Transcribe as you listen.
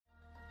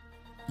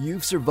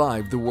You've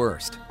survived the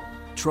worst: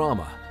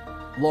 trauma,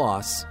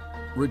 loss,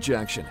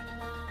 rejection.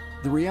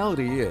 The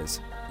reality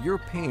is, your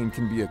pain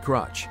can be a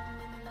crutch,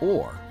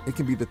 or it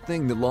can be the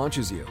thing that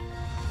launches you.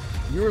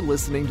 You're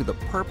listening to the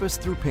Purpose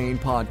Through Pain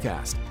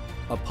podcast,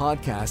 a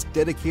podcast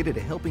dedicated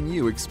to helping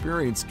you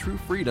experience true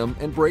freedom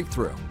and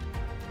breakthrough.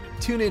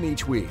 Tune in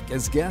each week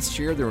as guests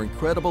share their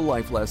incredible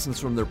life lessons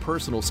from their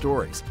personal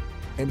stories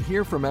and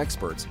hear from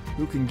experts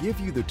who can give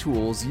you the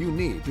tools you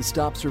need to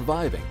stop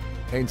surviving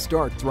and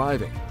start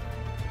thriving.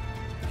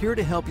 Here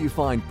to help you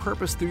find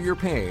purpose through your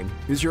pain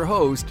is your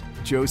host,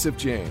 Joseph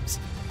James.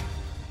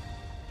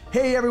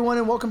 Hey everyone,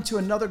 and welcome to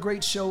another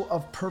great show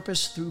of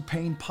Purpose Through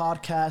Pain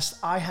podcast.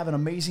 I have an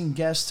amazing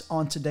guest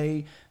on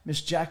today, Miss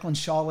Jacqueline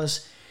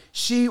Shawless.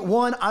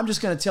 I'm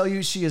just going to tell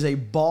you, she is a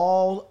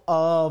ball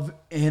of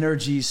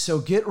energy. So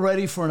get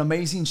ready for an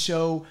amazing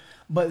show.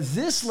 But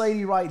this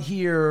lady right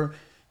here,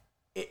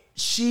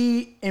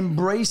 she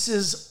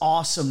embraces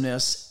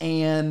awesomeness,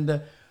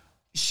 and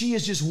she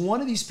is just one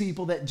of these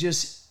people that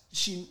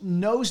she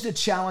knows the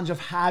challenge of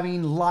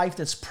having life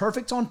that's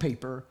perfect on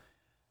paper,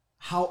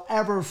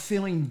 however,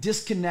 feeling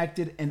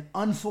disconnected and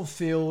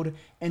unfulfilled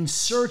and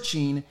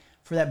searching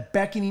for that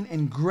beckoning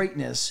and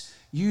greatness.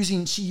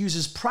 She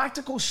uses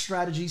practical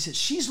strategies that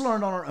she's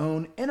learned on her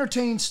own,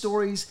 entertaining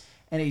stories,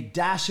 and a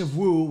dash of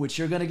woo, which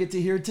you're going to get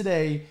to hear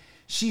today.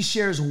 She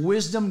shares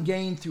wisdom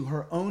gained through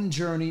her own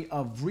journey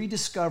of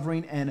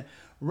rediscovering and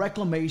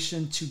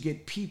reclamation to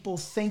get people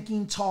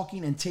thinking,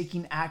 talking, and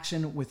taking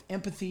action with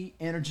empathy,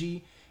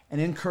 energy, and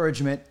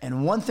encouragement.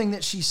 And one thing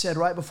that she said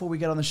right before we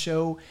got on the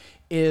show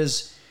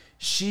is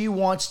she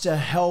wants to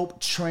help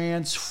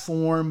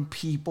transform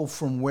people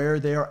from where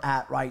they're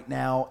at right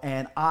now.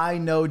 And I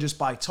know just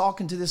by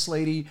talking to this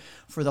lady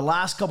for the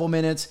last couple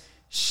minutes,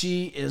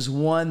 she is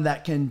one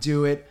that can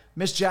do it.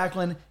 Miss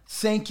Jacqueline,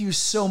 thank you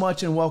so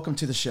much and welcome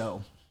to the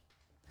show.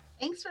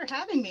 Thanks for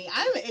having me.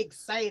 I'm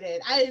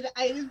excited.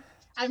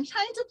 I'm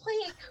trying to play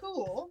it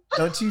cool.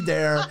 Don't you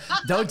dare.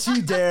 Don't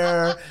you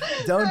dare.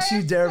 Don't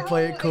you dare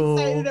play it cool. I'm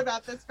excited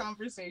about this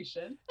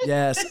conversation.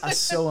 Yes,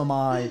 so am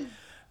I.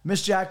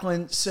 Miss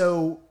Jacqueline,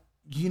 so,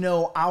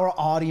 our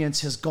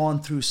audience has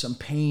gone through some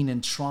pain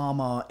and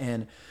trauma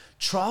and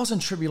trials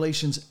and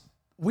tribulations.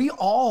 We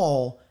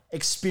all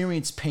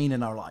experience pain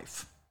in our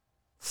life.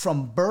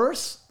 From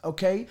birth,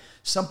 okay?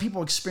 Some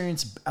people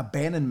experience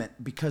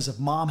abandonment because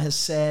of mom has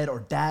said or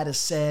dad has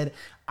said,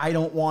 I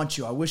don't want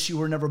you. I wish you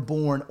were never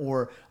born,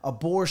 or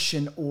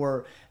abortion,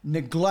 or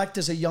neglect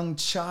as a young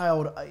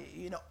child.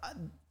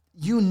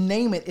 You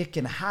name it, it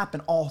can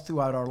happen all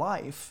throughout our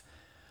life.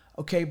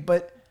 Okay,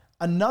 but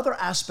another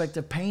aspect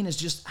of pain is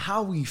just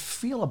how we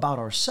feel about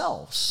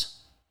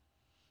ourselves.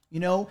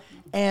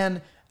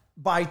 And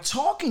by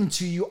talking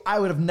to you, I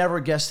would have never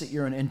guessed that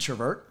you're an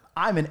introvert.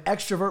 I'm an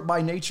extrovert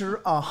by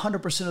nature,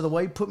 100% of the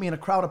way. Put me in a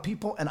crowd of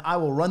people and I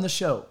will run the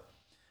show,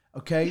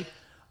 okay?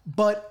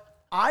 But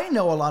I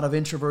know a lot of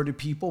introverted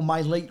people.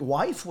 My late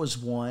wife was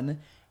one,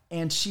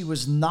 and she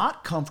was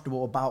not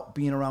comfortable about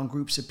being around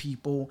groups of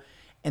people,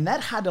 and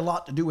that had a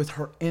lot to do with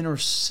her inner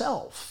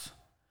self.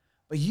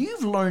 But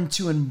you've learned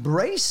to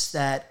embrace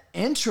that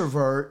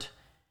introvert,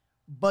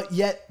 but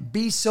yet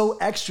be so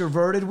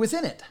extroverted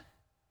within it.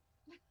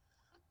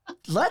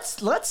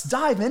 Let's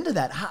dive into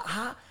that.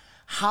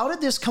 How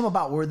did this come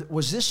about?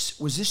 Was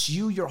this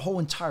you your whole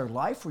entire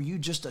life? Were you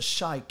just a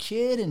shy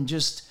kid and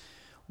just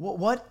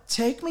what?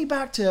 Take me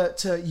back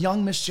to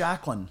young Miss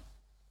Jacqueline.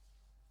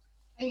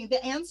 I mean,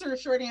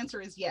 short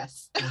answer is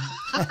yes.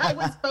 I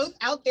was both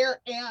out there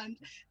and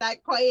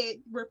that quiet,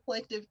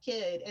 reflective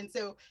kid. And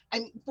so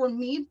for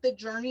me, the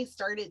journey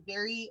started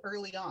very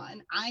early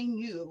on. I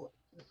knew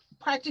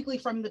practically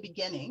from the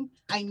beginning,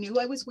 I knew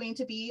I was going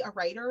to be a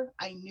writer.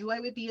 I knew I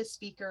would be a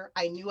speaker.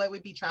 I knew I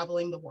would be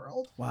traveling the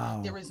world.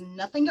 Wow. There was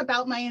nothing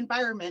about my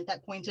environment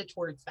that pointed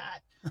towards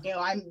that.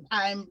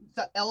 I'm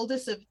the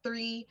eldest of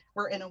three.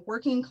 We're in a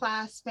working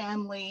class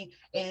family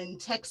in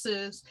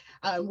Texas.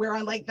 We're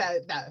on like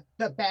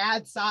the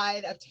bad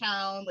side of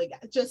town, like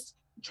just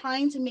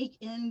trying to make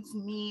ends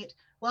meet.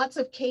 Lots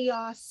of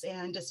chaos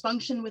and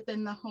dysfunction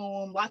within the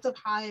home, lots of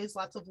highs,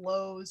 lots of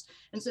lows.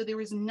 And so there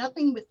was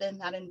nothing within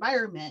that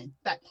environment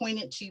that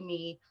pointed to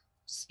me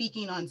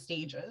speaking on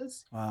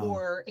stages. Wow.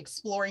 Or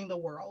exploring the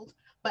world.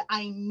 But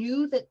I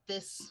knew that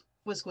this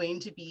was going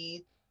to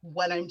be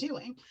what I'm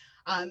doing.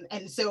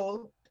 And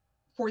so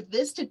for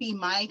this to be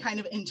my kind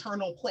of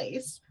internal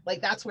place,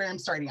 like that's where I'm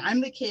starting.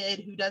 I'm the kid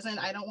who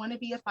I don't want to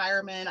be a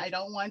fireman. I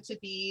don't want to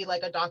be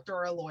like a doctor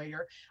or a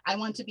lawyer. I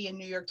want to be a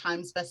New York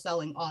Times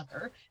bestselling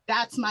author.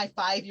 That's my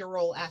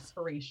 5-year-old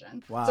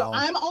aspiration. Wow. So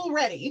I'm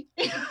already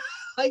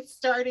like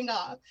starting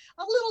off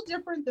a little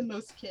different than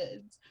most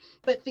kids.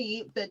 But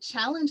the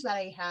challenge that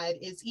I had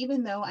is,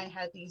 even though I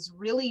had these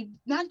really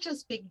not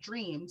just big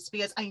dreams,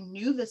 because I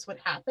knew this would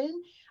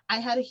happen, I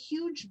had a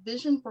huge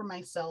vision for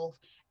myself.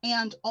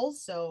 And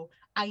also,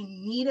 I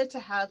needed to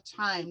have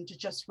time to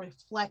just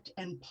reflect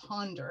and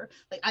ponder.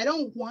 Like, I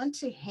don't want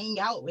to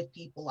hang out with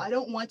people. I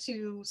don't want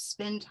to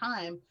spend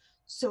time.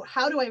 So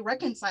how do I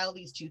reconcile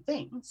these two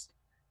things?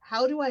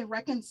 how do I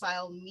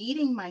reconcile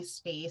needing my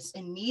space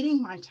and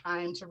needing my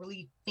time to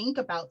really think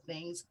about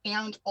things,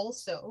 and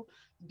also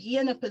be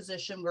in a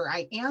position where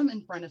I am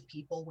in front of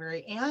people, where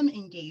I am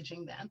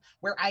engaging them,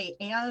 where I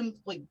am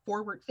like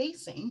forward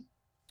facing.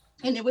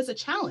 And it was a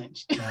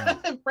challenge,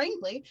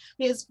 frankly,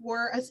 because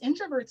for us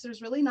introverts,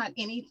 there's really not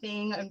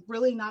anything and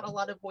really not a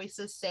lot of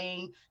voices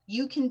saying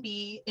you can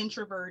be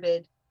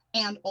introverted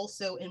and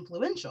also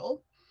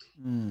influential.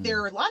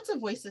 There are lots of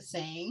voices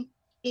saying,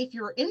 if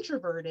you're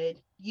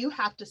introverted, you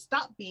have to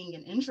stop being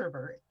an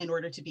introvert in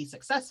order to be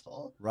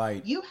successful.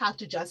 Right. You have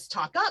to just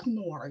talk up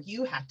more.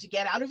 You have to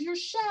get out of your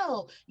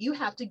shell. You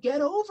have to get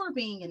over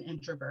being an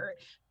introvert.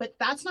 But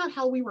that's not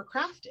how we were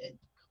crafted.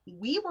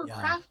 We were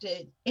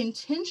crafted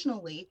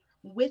intentionally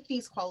with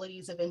these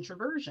qualities of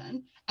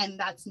introversion, and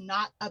that's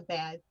not a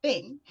bad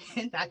thing.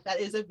 In fact, that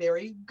is a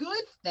very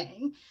good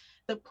thing.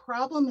 The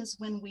problem is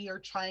when we are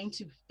trying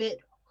to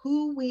fit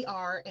who we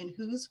are and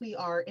whose we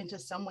are into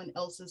someone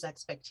else's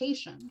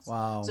expectations.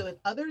 Wow. So if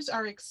others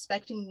are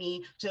expecting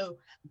me to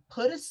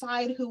put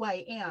aside who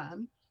I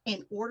am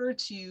in order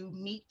to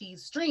meet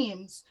these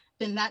dreams,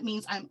 then that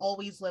means I'm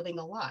always living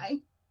a lie.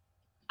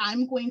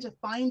 I'm going to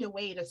find a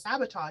way to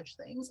sabotage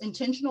things,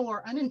 intentional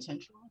or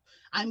unintentional.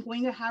 I'm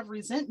going to have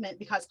resentment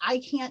because I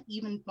can't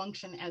even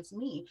function as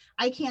me.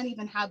 I can't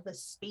even have the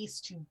space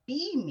to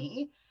be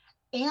me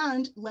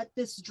and let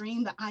this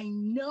dream that I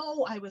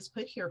know I was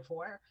put here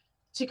for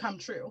to come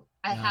true.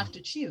 I have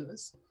to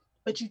choose,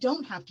 but you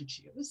don't have to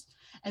choose.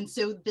 And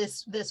so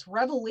this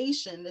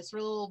revelation, this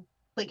real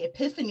like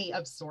epiphany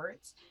of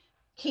sorts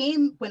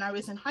came when I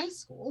was in high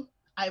school.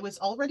 I was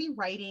already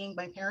writing.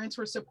 My parents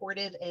were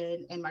supportive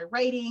in my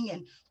writing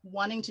and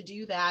wanting to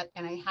do that.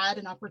 And I had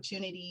an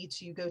opportunity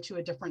to go to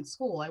a different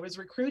school. I was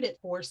recruited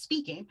for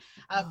speaking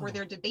for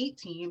their debate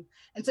team.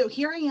 And so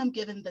here I am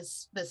given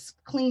this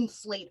clean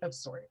slate of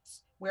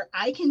sorts where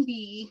I can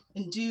be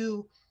and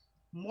do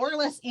more or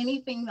less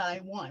anything that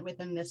I want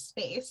within this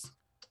space.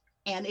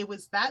 And it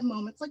was that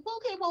moment. It's like, well,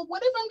 okay, well,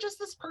 what if I'm just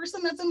this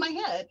person that's in my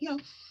head? You know,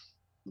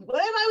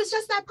 what if I was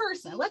just that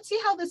person? Let's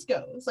see how this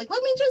goes. Like,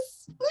 let me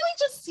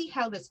just see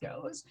how this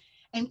goes.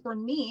 And for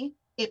me,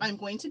 if I'm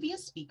going to be a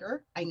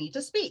speaker, I need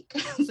to speak.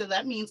 So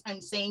that means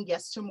I'm saying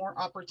yes to more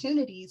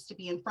opportunities to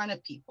be in front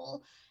of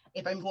people.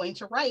 If I'm going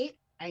to write,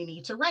 I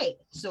need to write.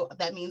 So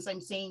that means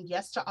I'm saying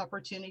yes to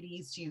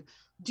opportunities to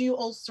do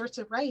all sorts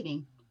of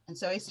writing. And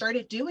so I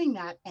started doing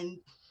that, and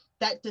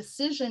that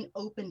decision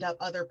opened up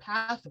other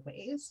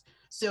pathways.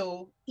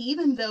 So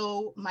even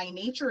though my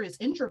nature is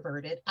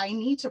introverted, I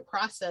need to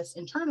process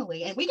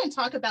internally. And we can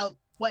talk about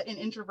what an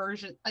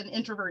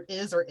introvert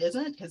is or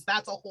isn't, because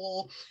that's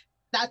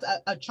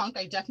a chunk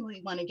I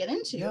definitely want to get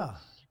into. Yeah.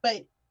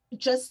 But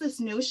just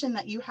this notion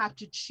that you have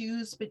to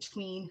choose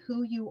between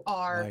who you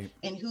are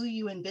and who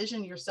you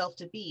envision yourself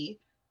to be,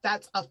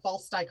 that's a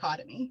false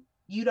dichotomy.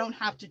 You don't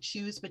have to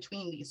choose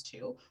between these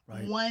two.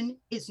 Right. One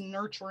is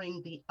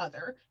nurturing the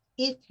other,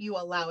 if you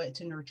allow it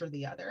to nurture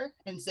the other.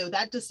 And so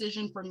that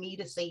decision for me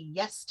to say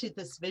yes to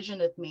this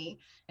vision of me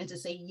and to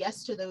say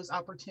yes to those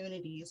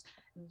opportunities,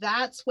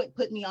 that's what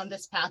put me on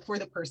this path for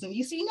the person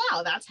you see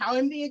now. That's how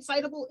I'm the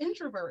excitable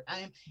introvert.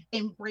 I'm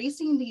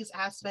embracing these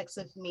aspects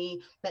of me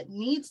that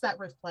needs that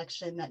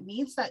reflection, that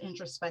needs that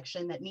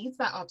introspection, that needs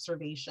that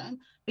observation.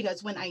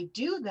 Because when I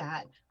do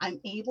that,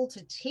 I'm able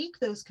to take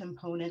those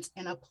components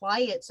and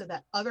apply it so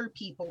that other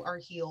people are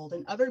healed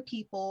and other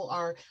people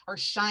are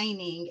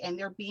shining, and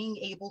they're being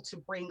able to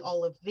bring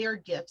all of their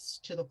gifts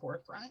to the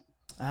forefront.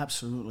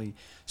 Absolutely.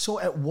 So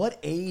at what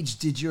age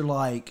did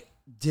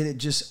it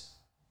just,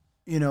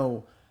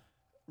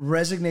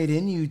 resonate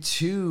in you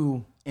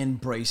to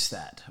embrace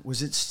that?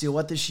 Was it still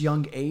at this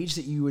young age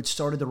that you had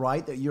started to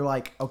write, that you're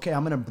like, okay,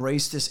 I'm going to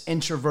embrace this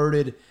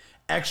introverted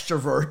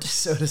extrovert,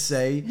 so to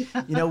say,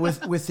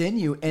 within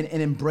you, and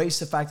embrace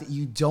the fact that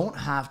you don't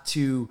have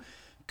to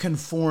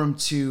conform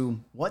to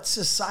what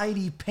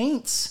society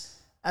paints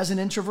as an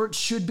introvert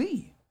should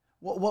be?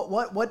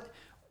 What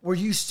were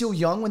you still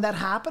young when that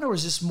happened, or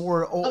is this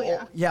more?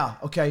 Yeah.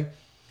 Okay.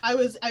 I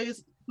was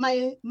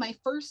my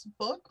first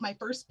book, my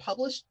first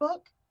published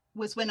book,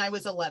 was when I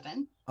was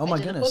 11. Oh my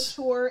goodness! I did a book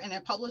tour, and I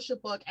published a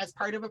book as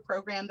part of a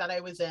program that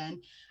I was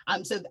in.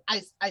 So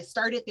I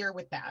started there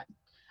with that.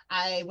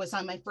 I was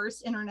on my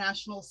first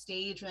international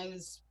stage when I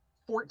was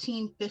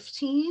 14,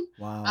 15.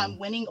 Wow.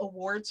 Winning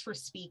awards for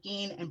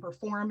speaking and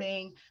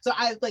performing. So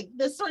I like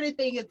this sort of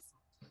thing.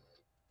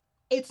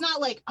 It's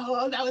not like,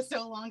 oh, that was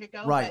so long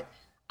ago. Right.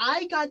 But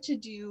I got to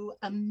do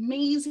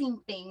amazing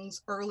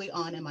things early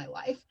on in my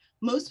life.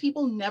 Most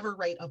people never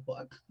write a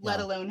book, let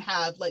alone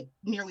have like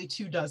nearly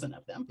 24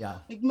 of them. Yeah.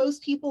 Like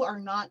most people are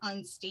not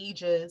on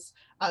stages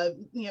of,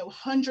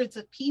 hundreds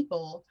of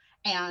people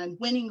and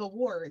winning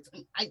awards.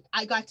 And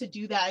I got to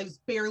do that. I was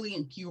barely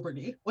in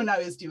puberty when I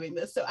was doing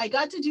this. So I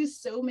got to do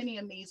so many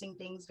amazing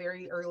things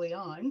very early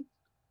on.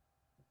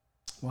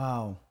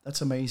 Wow. That's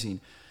amazing.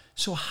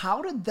 So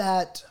how did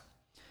that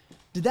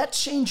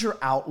change your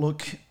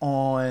outlook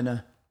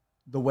on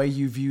the way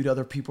you viewed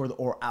other people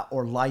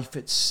or life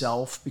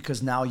itself,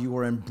 because now you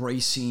are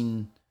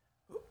embracing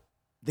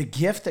the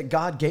gift that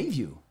God gave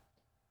you?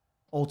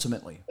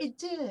 ultimately. It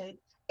did.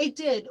 It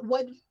did.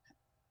 What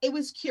it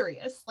was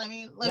curious. Let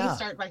me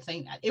start by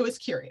saying that. It was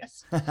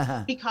curious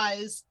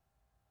because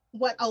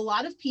what a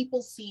lot of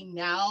people see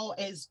now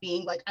as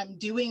being like, I'm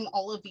doing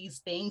all of these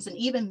things. And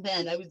even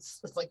then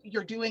it's like,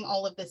 you're doing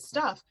all of this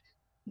stuff.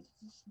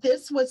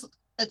 It's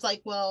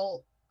like,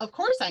 well, of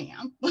course I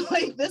am.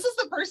 Like, this is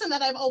the person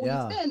that I've always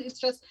been. It's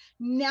just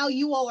now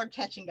you all are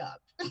catching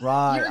up.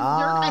 Right. You're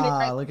kind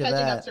of look at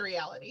catching that. up to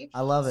reality.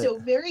 I love it. So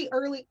very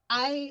early,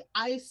 I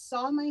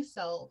saw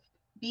myself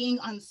being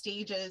on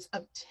stages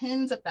of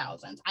tens of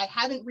thousands. I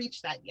haven't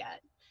reached that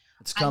yet.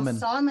 It's coming. I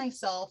saw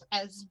myself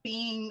as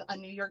being a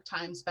New York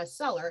Times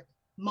bestseller,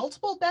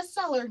 multiple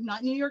bestseller,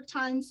 not New York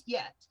Times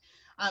yet.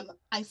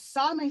 I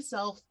saw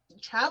myself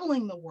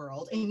traveling the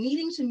world and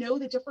needing to know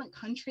the different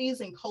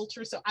countries and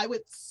cultures. So I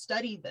would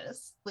study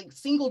this, like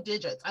single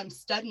digits. I'm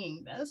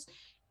studying this.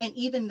 And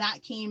even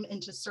that came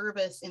into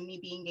service in me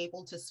being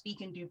able to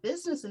speak and do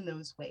business in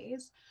those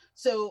ways.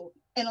 So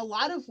in a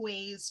lot of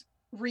ways,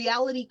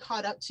 reality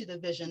caught up to the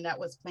vision that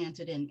was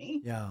planted in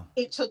me. Yeah.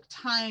 It took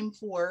time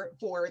for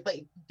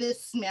like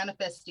this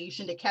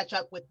manifestation to catch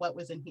up with what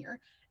was in here.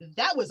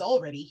 That was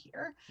already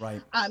here.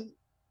 Right.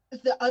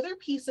 The other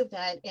piece of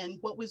that, and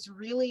what was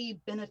really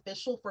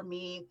beneficial for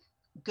me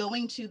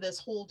going to this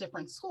whole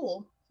different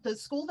school, the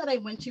school that I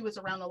went to was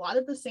around a lot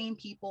of the same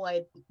people.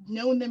 I'd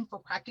known them for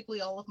practically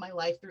all of my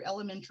life through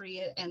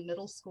elementary and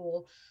middle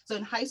school. So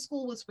in high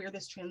school was where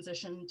this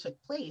transition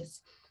took place.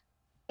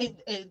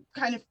 It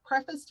kind of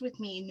prefaced with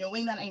me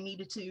knowing that I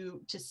needed to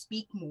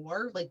speak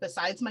more, like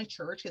besides my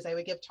church, because I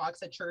would give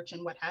talks at church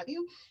and what have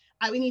you,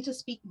 I would need to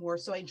speak more.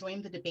 So I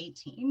joined the debate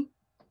team.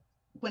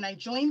 When I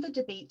joined the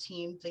debate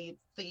team,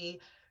 the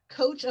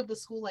coach of the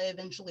school I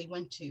eventually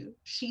went to,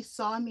 she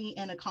saw me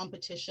in a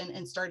competition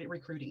and started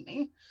recruiting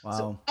me. Wow.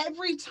 So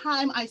every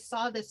time I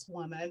saw this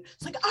woman,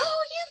 it's like,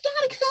 oh, you've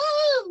got to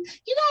come.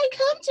 You got to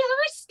come to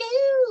our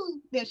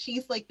school. And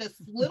she's like this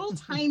little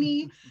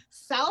tiny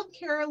South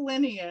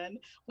Carolinian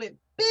with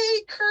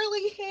big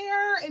curly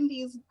hair and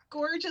these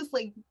gorgeous,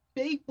 like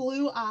big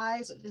blue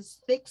eyes with this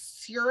thick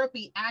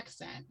syrupy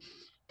accent,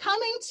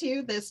 coming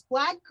to this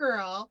Black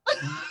girl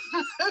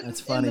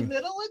That's funny. in the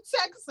middle of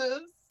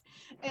Texas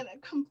in a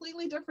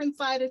completely different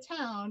side of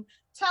town,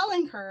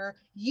 telling her,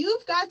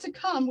 you've got to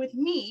come with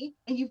me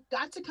and you've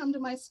got to come to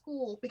my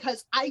school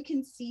because I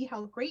can see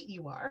how great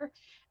you are.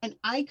 And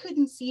I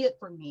couldn't see it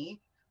for me.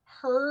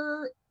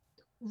 Her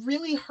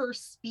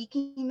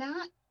speaking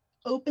that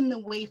opened the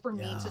way for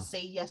me to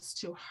say yes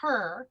to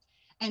her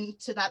and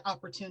to that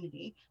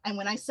opportunity. And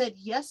when I said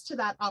yes to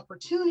that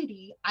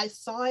opportunity, I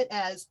saw it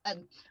as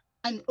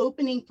an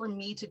opening for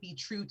me to be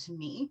true to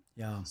me.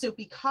 Yeah. So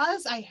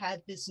because I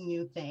had this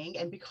new thing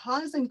and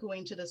because I'm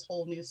going to this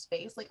whole new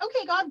space, like,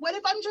 okay, God, what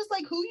if I'm just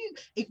like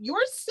if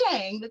you're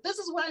saying that this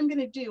is what I'm going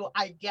to do,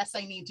 I guess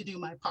I need to do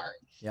my part.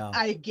 Yeah.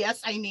 I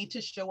guess I need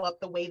to show up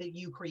the way that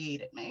you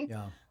created me.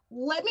 Yeah.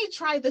 Let me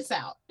try this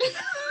out.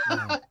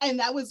 Yeah. And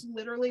that was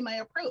literally my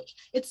approach.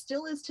 It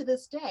still is to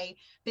this day.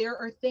 There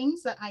are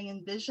things that I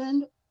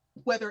envisioned,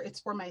 whether it's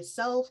for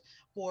myself,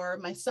 for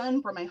my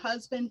son, for my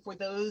husband, for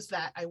those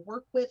that I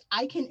work with,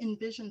 I can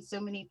envision so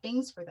many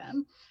things for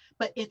them,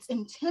 but it's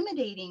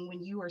intimidating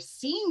when you are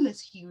seeing this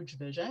huge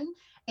vision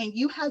and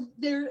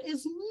there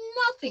is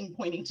nothing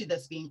pointing to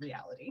this being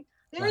reality.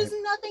 There is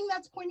nothing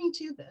that's pointing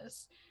to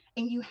this.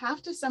 And you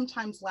have to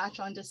sometimes latch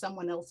onto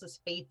someone else's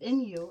faith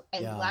in you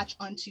and latch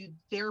onto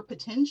their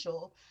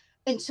potential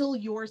until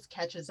yours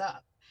catches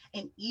up.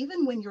 And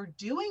even when you're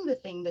doing the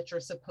thing that you're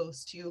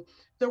supposed to,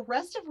 the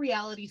rest of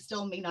reality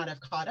still may not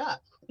have caught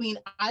up. I mean,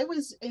 I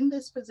was in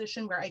this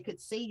position where I could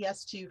say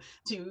yes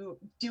to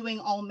doing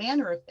all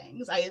manner of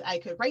things. I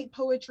could write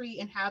poetry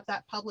and have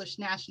that published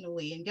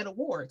nationally and get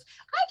awards.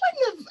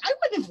 I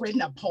wouldn't have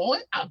written a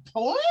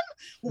poem.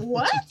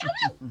 What?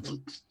 I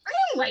didn't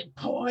write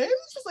poems.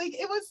 Like,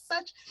 it was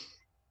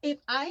if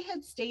I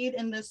had stayed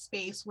in this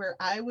space where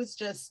I was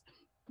just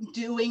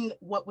doing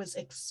what was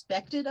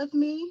expected of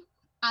me,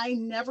 I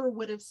never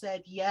would have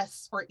said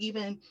yes or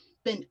even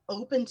been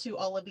open to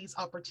all of these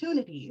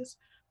opportunities.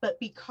 But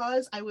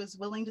because I was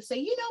willing to say,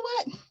 you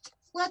know what,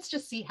 let's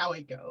just see how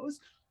it goes,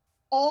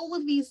 all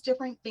of these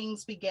different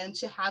things began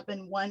to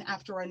happen one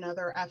after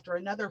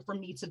another for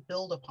me to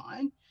build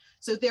upon.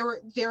 So there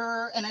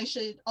are, and I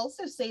should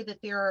also say that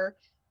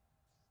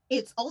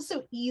it's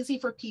also easy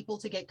for people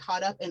to get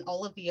caught up in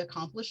all of the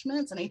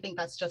accomplishments. And I think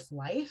that's just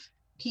life.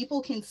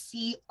 People can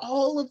see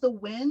all of the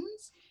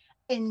wins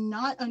and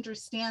not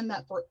understand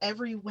that for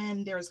every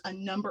win, there's a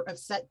number of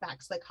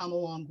setbacks that come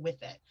along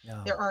with it.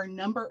 Yeah. There are a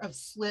number of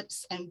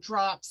slips and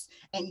drops,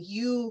 and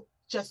you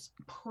just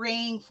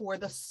praying for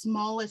the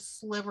smallest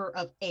sliver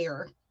of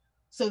air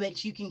so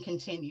that you can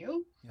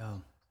continue. Yeah.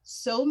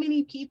 so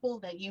many people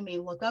that you may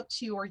look up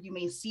to, or you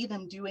may see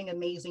them doing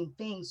amazing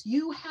things,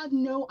 you have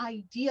no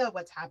idea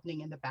what's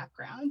happening in the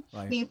background.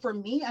 Right. I mean, for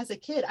me as a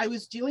kid, I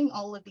was doing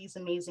all of these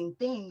amazing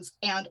things.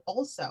 And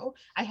also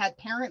I had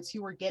parents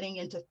who were getting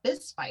into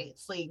fist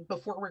fights like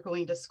before we're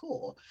going to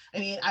school. I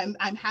mean,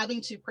 I'm having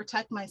to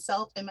protect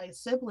myself and my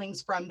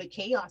siblings from the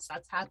chaos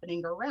that's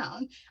happening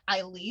around.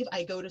 I leave,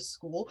 I go to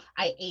school,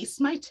 I ace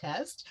my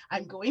test,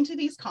 I'm going to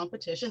these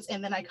competitions,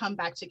 and then I come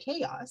back to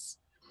chaos.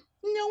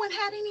 No one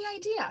had any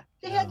idea.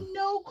 They had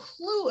no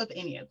clue of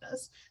any of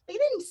this. They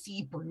didn't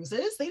see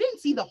bruises. They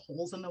didn't see the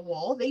holes in the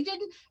wall. They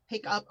didn't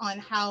pick up on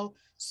how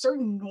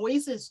certain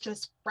noises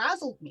just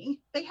frazzled me.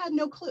 They had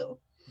no clue.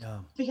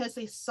 Because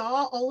they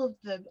saw all of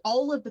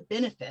the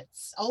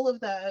benefits, all of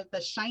the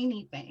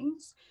shiny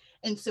things.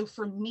 And so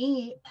for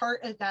me,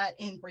 part of that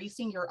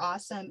embracing your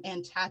awesome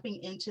and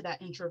tapping into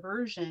that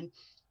introversion,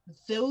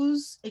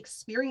 those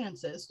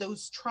experiences,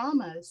 those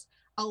traumas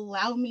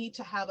allow me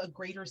to have a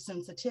greater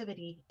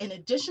sensitivity in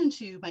addition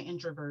to my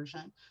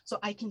introversion, so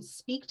I can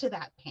speak to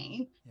that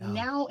pain.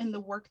 Now in the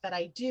work that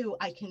I do,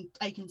 I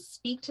can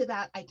speak to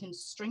that, I can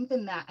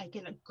strengthen that, I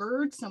can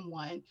gird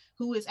someone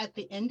who is at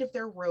the end of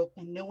their rope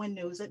and no one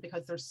knows it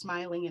because they're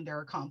smiling and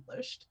they're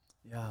accomplished.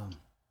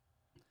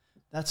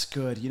 That's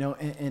good.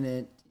 And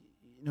it,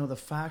 the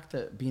fact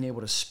that being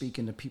able to speak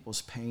into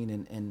people's pain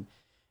and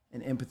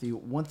empathy.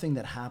 One thing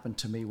that happened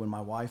to me when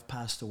my wife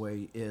passed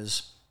away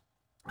is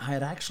I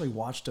had actually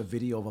watched a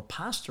video of a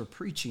pastor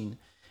preaching,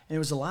 and it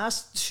was the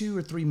last 2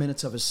 or 3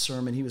 minutes of his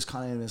sermon. He was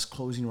kind of in his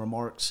closing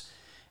remarks,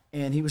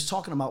 and he was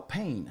talking about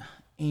pain.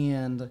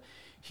 And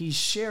he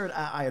shared,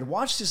 I had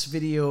watched this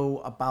video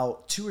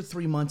about 2 or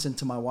 3 months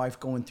into my wife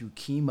going through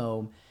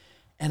chemo,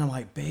 and I'm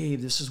like, babe,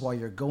 this is why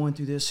you're going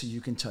through this, so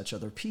you can touch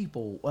other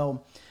people.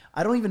 Well,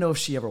 I don't even know if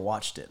she ever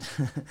watched it.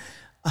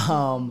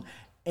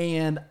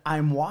 And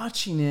I'm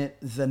watching it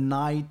the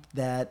night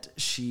that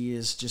she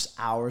is just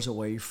hours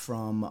away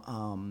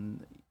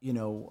from,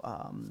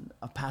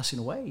 passing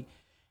away.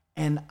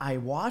 And I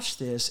watched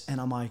this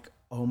and I'm like,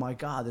 oh my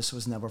God, this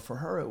was never for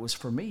her. It was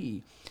for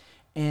me.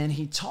 And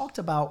he talked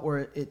about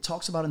where it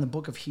talks about in the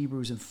book of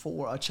Hebrews in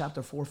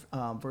chapter 4,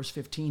 verse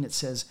 15, it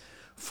says,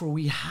 for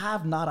we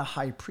have not a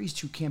high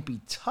priest who can't be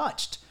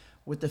touched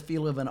with the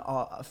feeling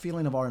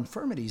of our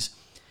infirmities.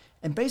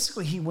 And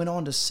basically he went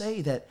on to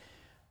say that,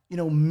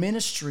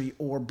 ministry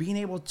or being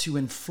able to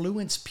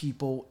influence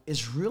people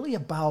is really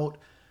about,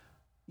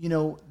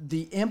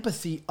 the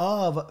empathy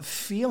of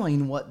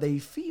feeling what they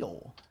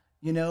feel,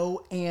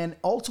 and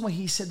ultimately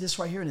he said this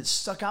right here and it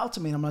stuck out to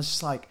me. And I'm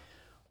just like,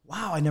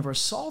 wow, I never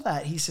saw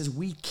that. He says,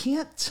 we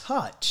can't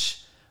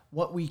touch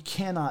what we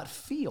cannot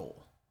feel,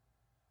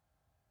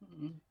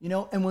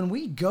 and when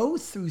we go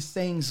through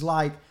things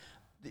like,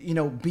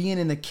 being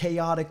in a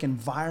chaotic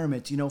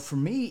environment, for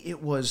me,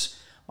 it was,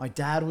 my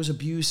dad was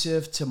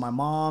abusive to my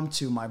mom,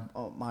 to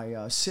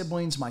my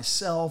siblings,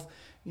 myself.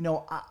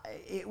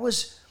 It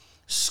was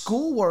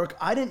schoolwork.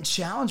 I didn't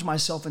challenge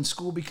myself in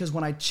school because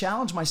when I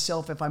challenged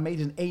myself, if I made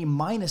an A-,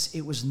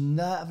 it was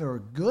never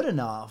good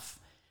enough.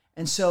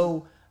 And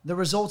so the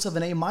results of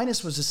an A-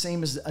 was the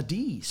same as a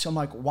D. So I'm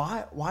like,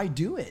 why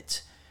do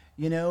it?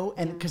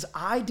 And because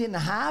I didn't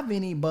have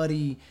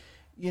anybody,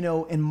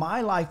 in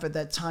my life at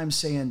that time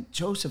saying,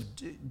 Joseph,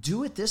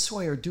 do it this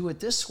way or do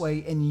it this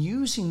way, and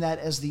using that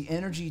as the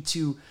energy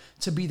to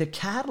be the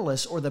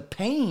catalyst or the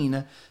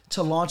pain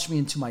to launch me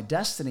into my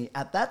destiny.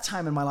 At that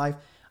time in my life,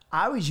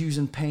 I was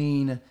using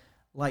pain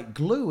like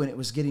glue and it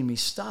was getting me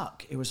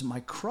stuck. It was my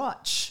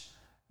crutch,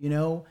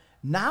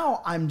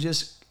 Now I'm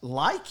just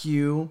like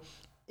you,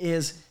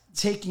 is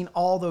taking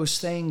all those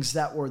things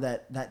that were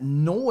that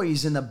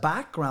noise in the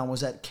background,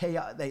 was that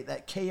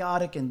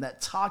chaotic and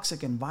that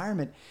toxic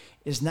environment,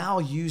 is now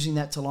using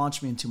that to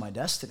launch me into my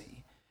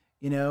destiny,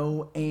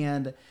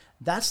 and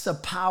that's the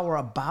power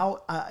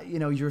about,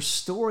 your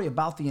story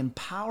about the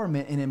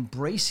empowerment and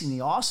embracing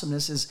the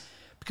awesomeness, is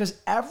because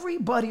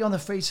everybody on the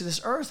face of this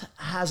earth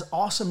has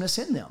awesomeness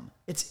in them.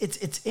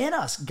 It's in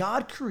us.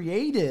 God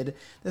created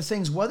the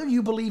things, whether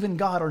you believe in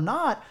God or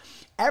not.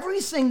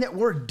 Everything that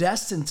we're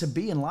destined to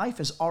be in life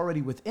is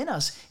already within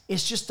us.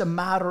 It's just a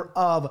matter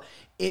of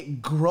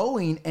it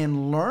growing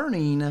and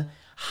learning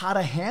how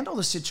to handle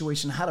the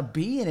situation, how to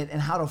be in it,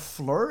 and how to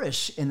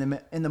flourish in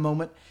the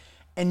moment.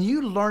 And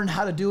you learn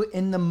how to do it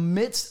in the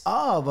midst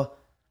of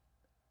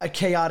a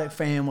chaotic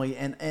family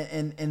and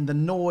the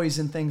noise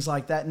and things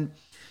like that. And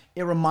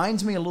it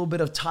reminds me a little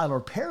bit of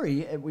Tyler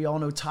Perry. We all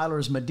know Tyler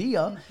is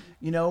Medea.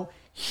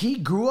 He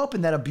grew up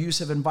in that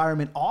abusive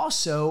environment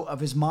also, of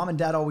his mom and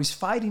dad always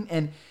fighting.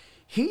 And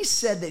he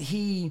said that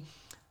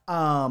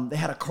they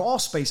had a crawl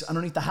space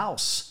underneath the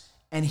house,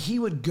 and he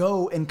would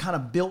go and kind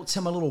of built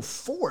him a little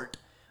fort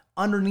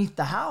underneath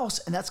the house.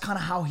 And that's kind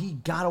of how he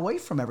got away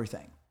from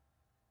everything,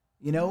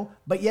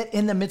 but yet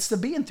in the midst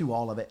of being through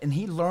all of it. And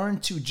he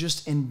learned to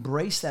just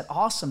embrace that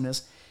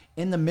awesomeness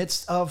in the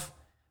midst of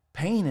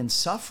pain and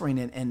suffering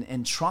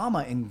and trauma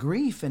and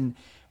grief and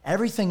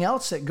everything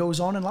else that goes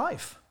on in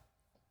life.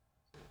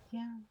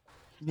 Yeah.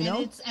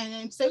 And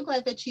I'm so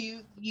glad that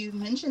you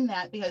mentioned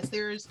that, because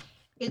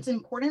it's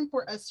important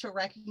for us to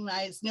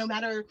recognize, no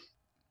matter,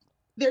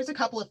 there's a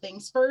couple of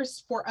things.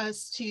 First, for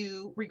us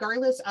to,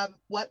 regardless of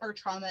what our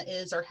trauma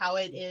is or how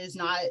it is,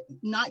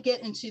 not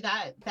get into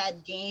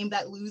that game,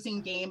 that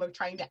losing game of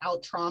trying to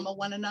out trauma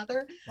one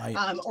another, Right.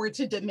 Or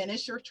to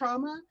diminish your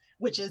trauma,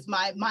 which is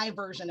my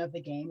version of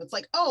the game. It's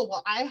like, oh,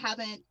 well,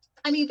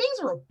 things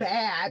were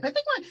bad, but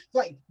they weren't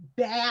like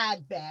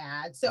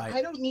bad. So Right.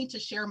 I don't need to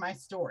share my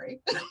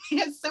story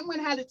because someone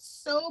had it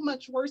so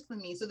much worse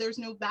than me. So there's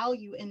no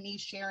value in me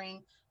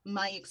sharing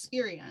my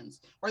experience.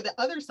 Or the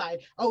other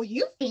side, oh,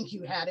 you think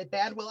you had it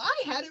bad, well,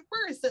 I had it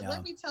worse, and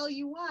let me tell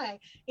you why.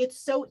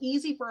 It's so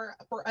easy for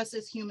us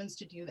as humans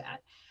to do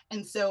that.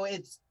 And so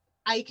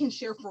I can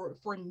share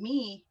for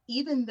me,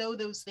 even though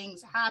those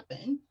things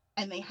happen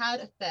and they had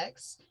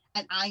effects,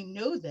 and I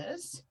know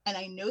this, and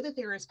I know that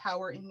there is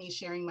power in me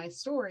sharing my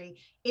story,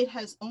 it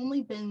has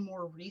only been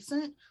more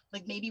recent,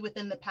 like maybe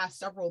within the past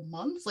several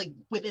months, like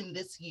within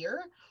this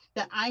year,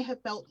 that I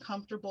have felt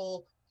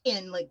comfortable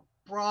in like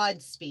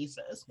broad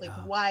spaces, like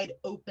wide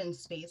open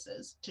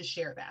spaces, to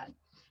share that,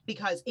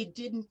 because it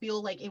didn't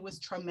feel like it was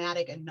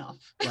traumatic enough.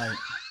 Right.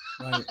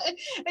 Right.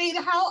 I mean,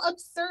 how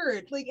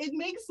absurd. Like, it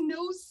makes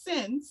no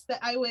sense that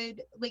I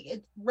would, like,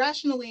 it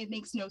rationally, it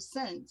makes no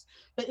sense,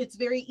 but it's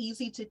very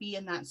easy to be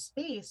in that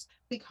space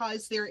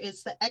because there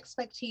is the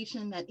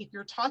expectation that if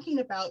you're talking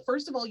about,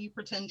 first of all, you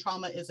pretend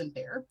trauma isn't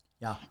there.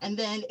 Yeah. And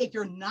then if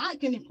you're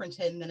not going to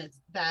pretend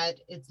that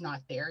it's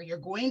not there, you're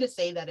going to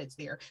say that it's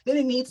there, then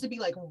it needs to be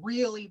like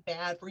really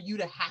bad for you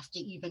to have to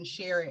even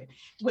share it,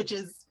 which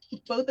is,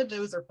 both of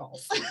those are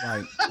false.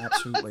 Right.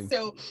 Absolutely.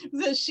 So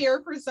the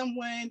share for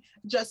someone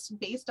just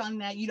based on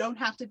that, you don't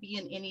have to be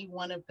in any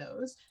one of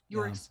those.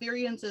 Your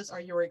experiences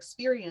are your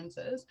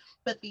experiences.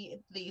 But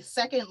the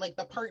second, like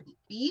the part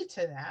B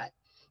to that,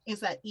 is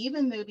that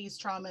even though these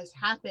traumas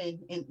happen,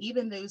 and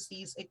even though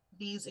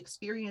these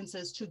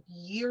experiences took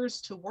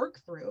years to work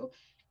through,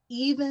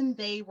 even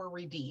they were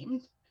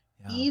redeemed,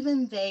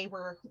 even they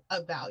were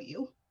of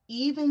value,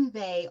 even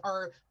they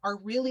are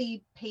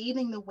really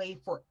paving the way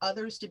for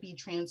others to be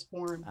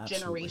transformed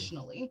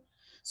generationally.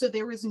 So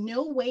there was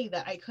no way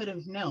that I could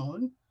have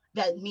known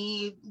that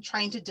me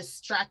trying to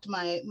distract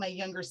my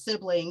younger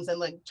siblings and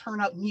like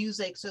turn up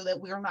music so that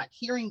we're not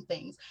hearing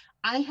things,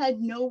 I had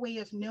no way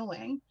of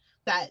knowing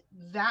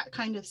that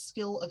kind of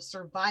skill of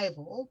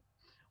survival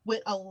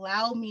would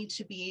allow me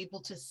to be able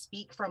to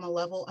speak from a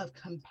level of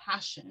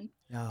compassion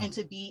and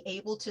to be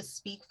able to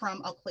speak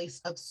from a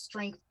place of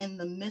strength in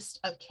the midst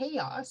of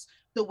chaos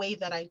the way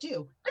that I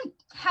do. And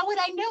how would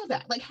I know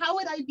that? Like, how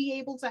would I be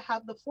able to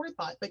have the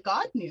forethought? But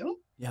God knew.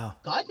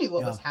 God knew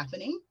what was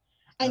happening.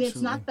 And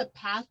it's not the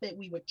path that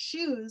we would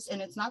choose.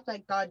 And it's not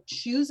that God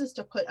chooses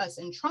to put us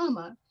in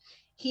trauma.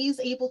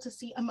 He's able to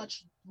see a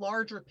much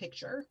larger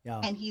picture,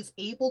 and he's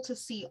able to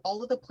see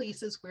all of the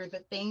places where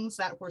the things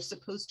that were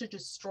supposed to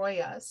destroy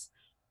us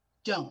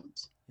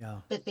don't.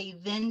 That they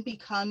then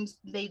become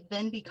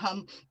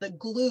the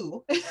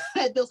glue.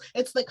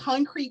 It's the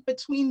concrete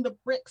between the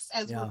bricks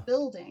as we're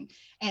building,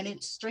 and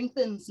it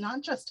strengthens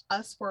not just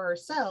us for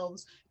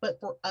ourselves,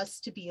 but for us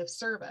to be of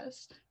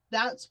service.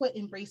 That's what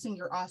Embracing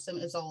Your Awesome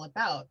is all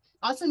about.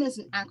 Awesome is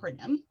an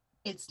acronym.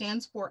 It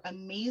stands for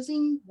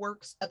Amazing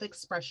Works of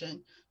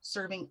Expression,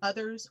 Serving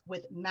Others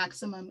with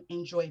Maximum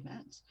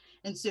Enjoyment.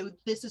 And so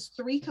this is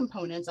 3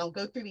 components. I'll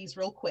go through these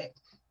real quick.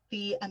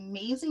 The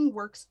amazing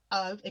works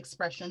of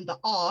expression, the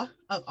awe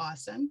of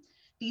awesome.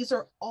 These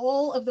are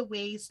all of the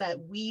ways that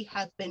we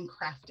have been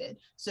crafted.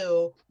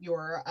 So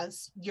you're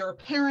a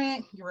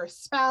parent, you're a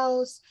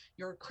spouse,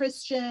 you're a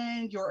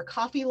Christian, you're a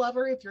coffee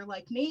lover if you're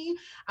like me,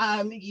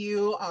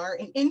 you are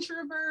an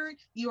introvert,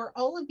 you are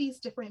all of these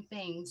different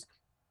things.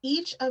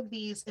 Each of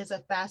these is a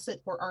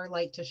facet for our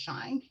light to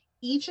shine.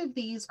 Each of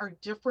these are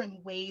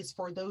different ways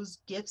for those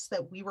gifts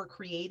that we were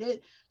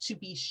created to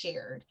be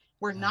shared.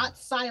 We're not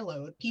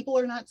siloed. People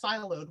are not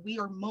siloed. We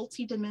are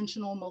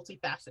multidimensional,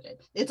 multifaceted.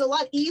 It's a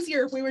lot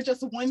easier if we were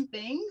just one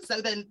thing. So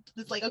then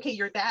it's like, okay,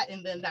 you're that,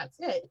 and then that's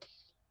it.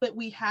 But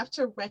we have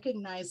to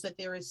recognize that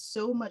there is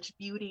so much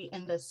beauty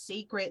in the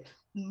sacred,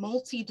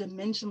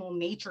 multidimensional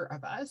nature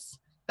of us.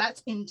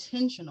 That's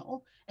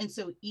intentional. And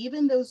so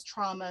even those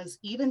traumas,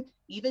 even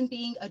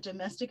being a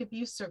domestic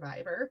abuse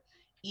survivor,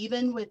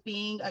 even with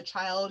being a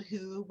child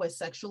who was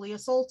sexually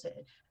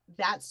assaulted,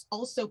 that's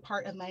also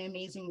part of my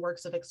amazing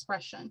works of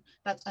expression.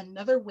 That's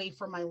another way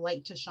for my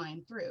light to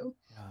shine through.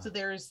 So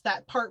there's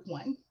that part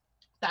 1,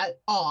 that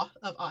awe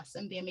of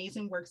awesome, the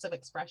amazing works of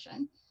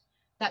expression.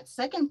 That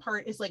second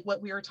part is like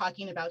what we were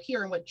talking about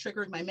here, and what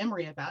triggered my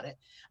memory about it,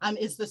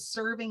 is the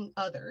serving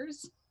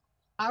others.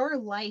 Our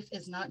life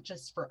is not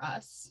just for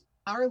us.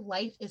 Our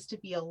life is to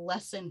be a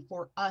lesson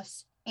for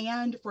us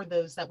and for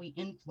those that we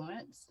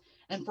influence.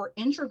 And for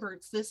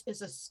introverts, this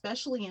is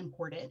especially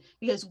important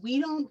because we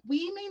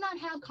may not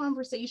have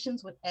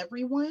conversations with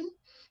everyone,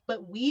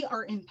 but we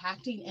are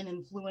impacting and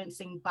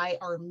influencing by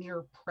our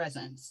mere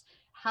presence.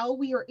 how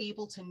we are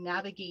able to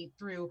navigate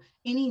through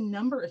any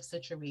number of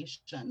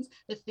situations.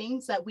 The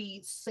things that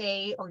we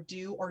say or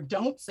do or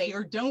don't say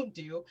or don't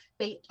do,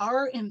 they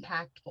are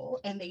impactful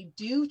and they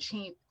do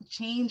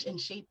change and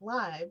shape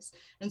lives.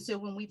 And so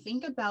when we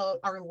think about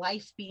our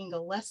life being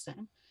a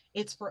lesson,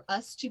 it's for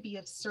us to be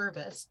of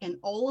service in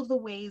all of the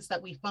ways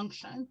that we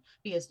function,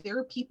 because there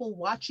are people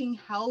watching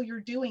how you're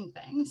doing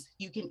things.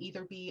 You can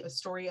either be a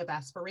story of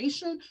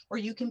aspiration or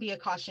you can be a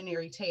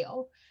cautionary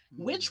tale.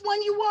 Which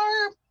one you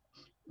are,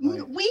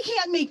 right. We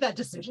can't make that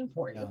decision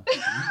for you.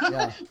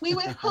 Yeah. We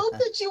would hope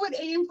that you would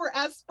aim for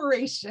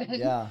aspiration.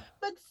 Yeah.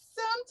 But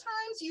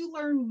sometimes you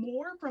learn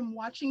more from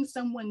watching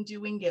someone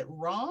doing it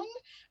wrong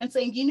and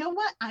saying, you know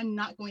what, I'm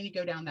not going to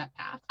go down that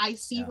path. I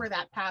see where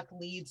that path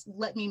leads.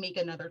 Let me make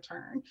another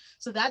turn.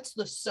 So that's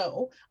the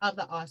so of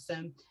the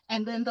awesome.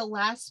 And then the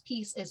last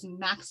piece is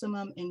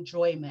maximum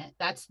enjoyment.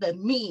 That's the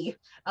me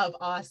of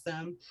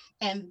awesome.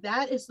 And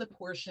that is the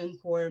portion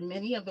for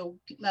many of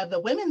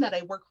the women that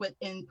I work with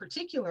in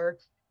particular.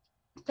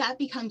 That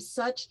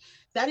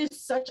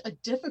is such a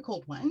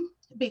difficult one,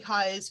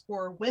 because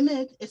for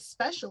women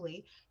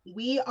especially,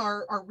 we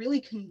are really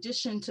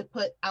conditioned to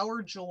put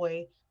our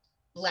joy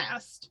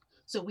last.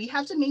 So we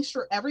have to make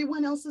sure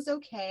everyone else is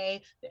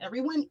okay, that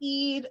everyone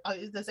eat,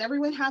 does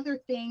everyone have their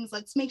things?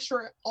 Let me make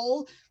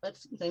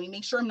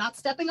sure I'm not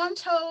stepping on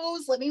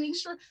toes. Let me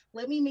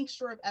make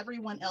sure of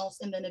everyone else,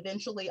 and then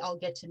eventually I'll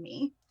get to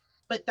me.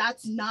 But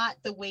that's not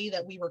the way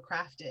that we were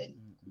crafted.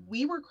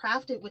 We were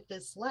crafted with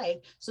this life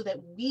so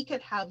that we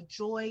could have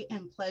joy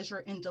and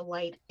pleasure and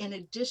delight in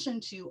addition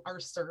to our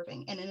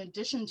serving and in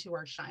addition to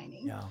our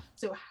shining. Yeah.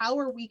 So how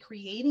are we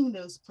creating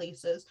those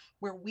places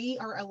where we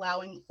are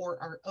allowing for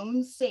our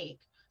own sake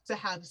to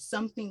have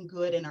something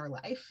good in our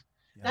life?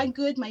 Yeah. That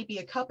good might be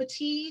a cup of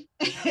tea.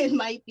 It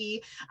might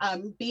be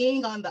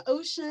being on the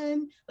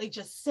ocean, like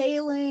just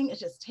sailing, it's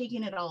just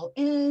taking it all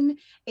in.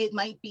 It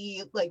might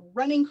be like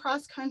running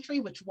cross country,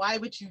 which why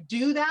would you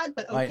do that?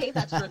 But okay, right.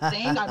 That's your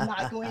thing. I'm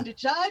not going to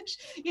judge.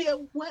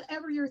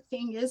 Whatever your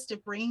thing is to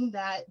bring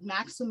that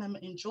maximum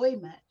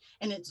enjoyment.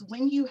 And it's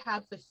when you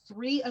have the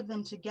three of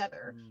them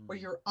together, where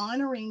you're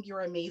honoring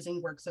your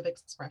amazing works of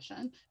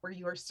expression, where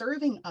you are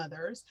serving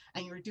others,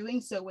 and you're doing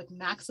so with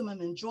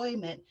maximum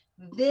enjoyment,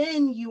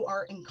 then you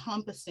are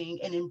encompassing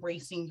and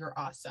embracing your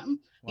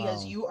awesome. Wow.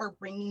 Because you are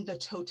bringing the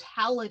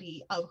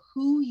totality of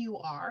who you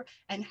are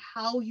and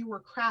how you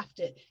were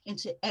crafted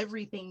into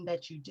everything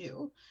that you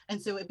do.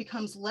 And so it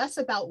becomes less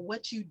about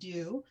what you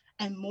do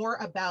and more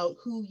about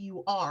who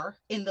you are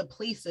in the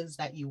places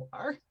that you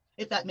are,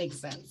 if that makes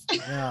sense.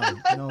 Yeah,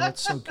 no,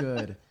 that's so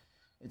good.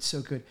 It's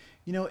so good.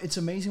 It's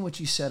amazing what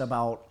you said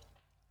about,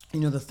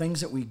 the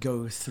things that we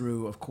go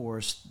through. Of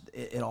course,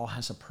 it all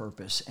has a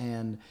purpose.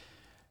 And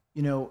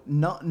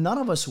none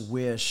of us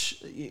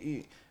wish.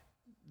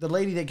 The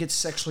lady that gets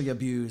sexually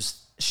abused,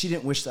 she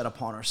didn't wish that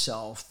upon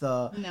herself.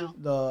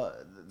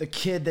 The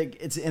kid that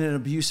is in an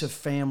abusive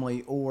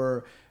family,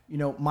 or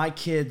my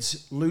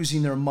kids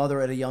losing their mother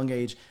at a young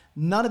age.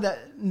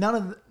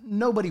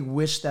 Nobody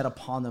wished that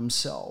upon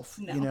themselves.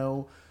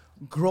 No.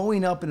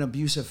 Growing up in an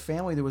abusive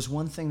family, there was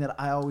one thing that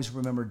I always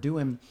remember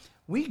doing.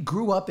 We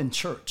grew up in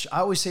church.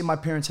 I always say my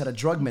parents had a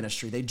drug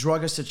ministry. They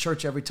drug us to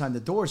church every time the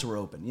doors were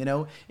open.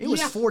 It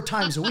was 4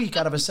 times a week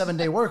out of a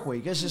 7-day work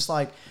week. It's just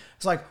like,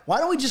 why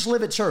don't we just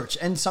live at church?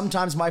 And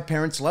sometimes my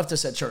parents left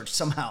us at church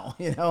somehow,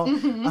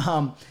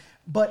 Mm-hmm.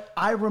 But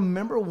I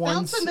remember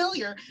once. Sounds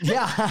familiar.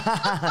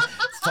 Yeah.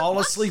 Fall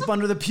asleep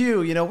under the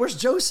pew. Where's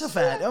Joseph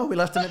at? Oh, we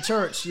left him at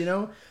church, It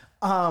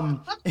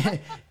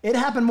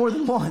happened more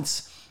than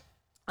once.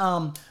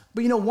 But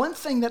one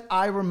thing that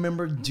I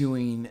remember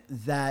doing,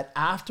 that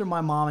after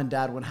my mom and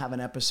dad would have an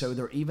episode,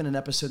 or even an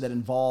episode that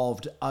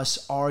involved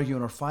us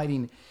arguing or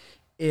fighting,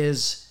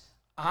 is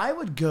I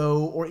would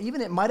go, or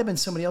even it might have been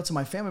somebody else in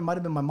my family, it might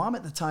have been my mom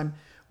at the time,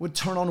 would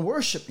turn on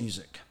worship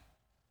music.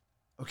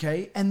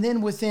 Okay. And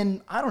then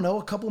within, I don't know,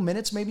 a couple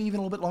minutes, maybe even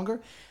a little bit longer,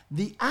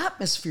 the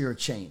atmosphere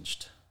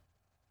changed.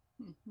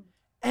 Mm-hmm.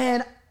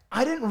 And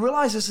I didn't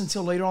realize this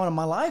until later on in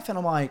my life. And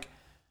I'm like,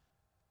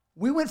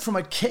 we went from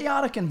a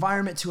chaotic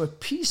environment to a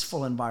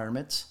peaceful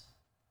environment.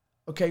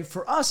 Okay.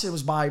 For us, it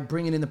was by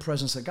bringing in the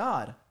presence of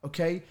God.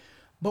 Okay.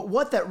 But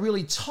what that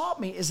really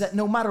taught me is that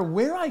no matter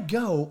where I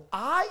go,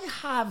 I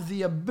have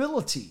the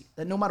ability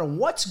that no matter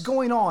what's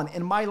going on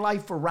in my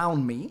life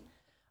around me,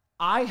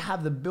 I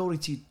have the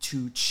ability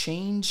to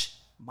change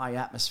my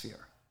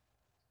atmosphere.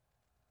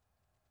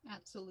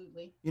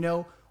 Absolutely.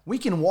 We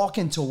can walk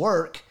into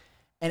work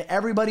and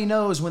everybody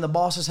knows when the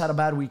boss has had a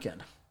bad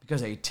weekend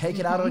because they take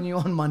it out on you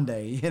on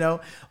Monday,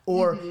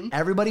 or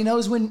everybody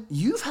knows when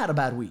you've had a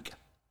bad week,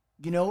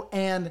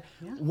 and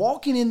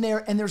walking in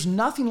there, and there's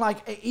nothing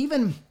like,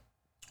 even,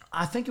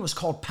 I think it was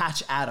called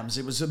Patch Adams.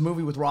 It was a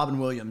movie with Robin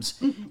Williams,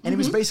 and he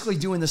was basically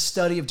doing the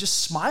study of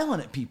just smiling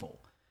at people.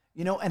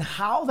 And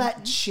how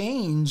that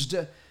changed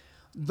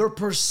their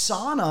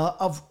persona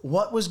of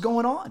what was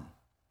going on.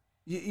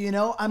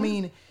 I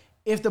mean,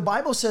 if the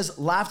Bible says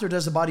laughter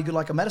does the body good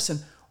like a medicine,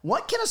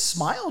 what can a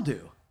smile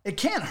do? It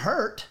can't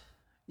hurt,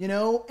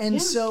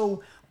 And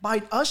so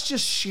by us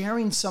just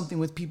sharing something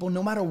with people,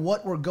 no matter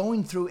what we're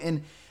going through.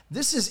 And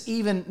this is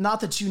even,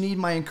 not that you need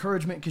my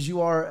encouragement, because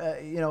you are,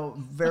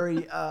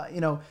 very,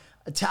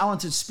 a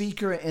talented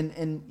speaker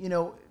and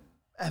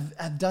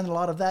have done a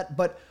lot of that.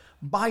 But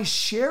by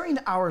sharing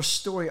our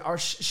story,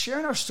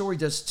 sharing our story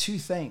does two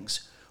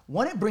things.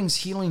 One, it brings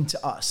healing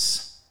to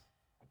us.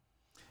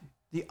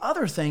 The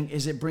other thing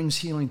is it brings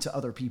healing to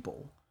other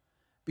people.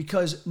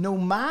 Because no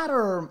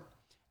matter,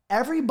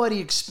 everybody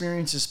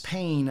experiences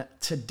pain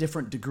to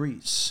different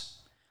degrees.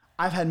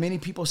 I've had many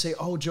people say,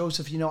 oh,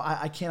 Joseph,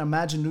 I can't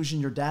imagine losing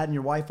your dad and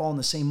your wife all in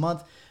the same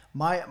month.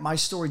 My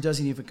story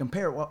doesn't even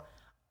compare. Well,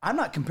 I'm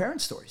not comparing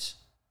stories.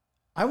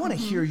 I want to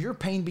hear your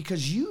pain,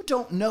 because you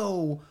don't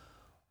know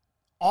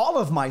all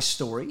of my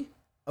story,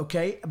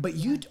 okay? But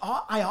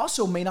I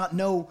also may not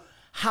know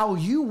how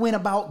you went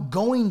about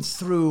going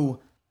through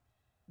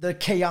the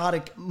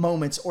chaotic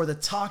moments or the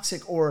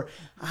toxic, or,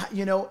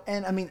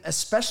 and I mean,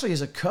 especially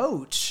as a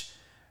coach,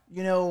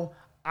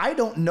 I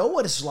don't know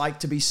what it's like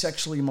to be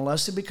sexually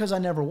molested, because I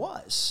never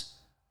was.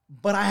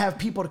 But I have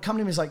people to come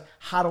to me, it's like,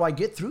 how do I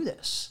get through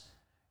this?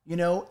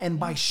 And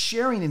by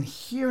sharing and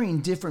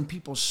hearing different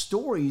people's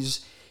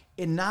stories,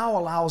 it now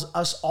allows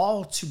us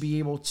all to be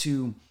able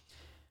to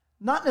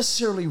not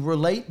necessarily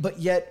relate, but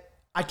yet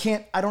I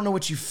don't know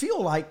what you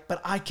feel like,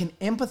 but I can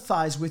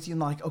empathize with you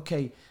and like,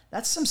 okay,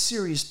 that's some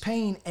serious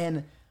pain.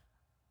 And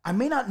I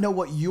may not know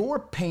what your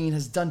pain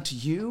has done to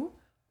you,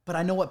 but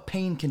I know what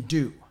pain can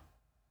do.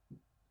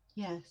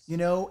 Yes.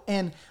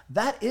 And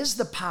that is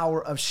the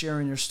power of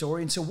sharing your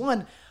story. And so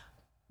one,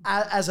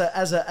 as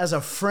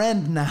a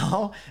friend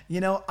now,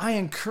 I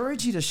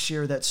encourage you to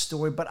share that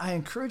story, but I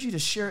encourage you to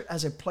share it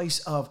as a place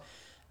of,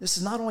 this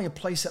is not only a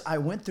place that I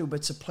went through, but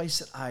it's a place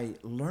that I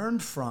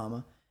learned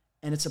from,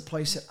 and it's a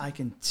place that I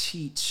can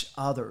teach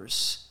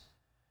others.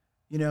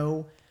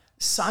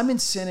 Simon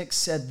Sinek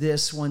said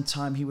this one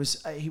time. He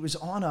was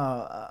on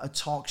a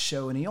talk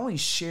show, and he only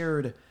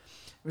shared, it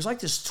was like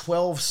this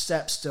 12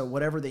 steps to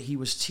whatever that he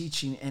was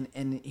teaching,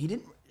 and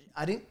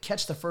I didn't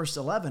catch the first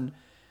 11,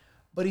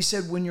 but he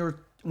said, when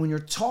you're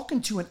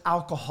talking to an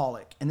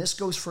alcoholic, and this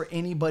goes for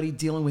anybody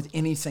dealing with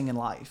anything in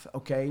life,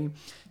 okay?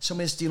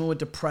 Somebody that's dealing with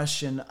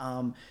depression,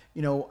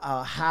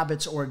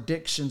 habits or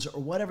addictions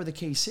or whatever the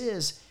case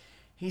is,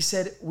 he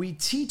said, we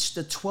teach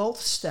the 12th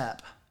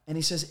step. And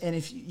he says, and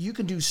if you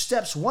can do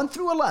steps 1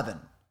 through 11,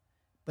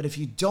 but if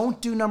you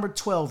don't do number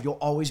 12, you'll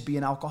always be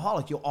an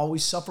alcoholic. You'll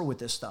always suffer with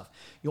this stuff.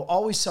 You'll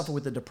always suffer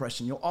with the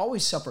depression. You'll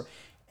always suffer.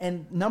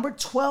 And number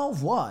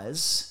 12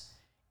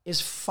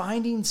 is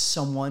finding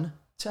someone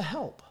to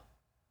help.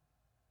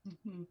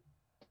 Mm-hmm.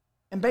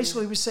 And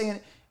basically we're saying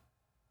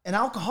an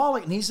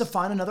alcoholic needs to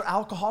find another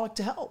alcoholic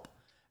to help.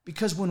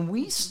 Because when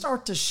we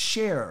start to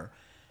share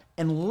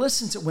and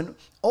listen to,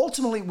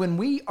 when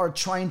we are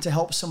trying to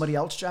help somebody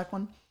else,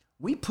 Jacqueline,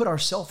 we put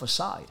ourselves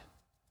aside.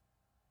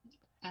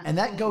 Absolutely. And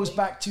that goes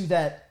back to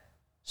that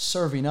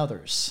serving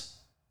others.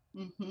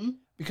 Mm-hmm.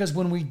 Because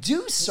when we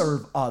do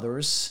serve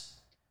others,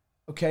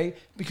 okay,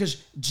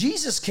 because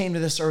Jesus came to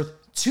this earth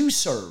to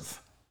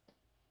serve.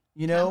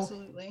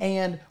 Absolutely.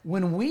 And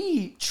when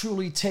we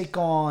truly take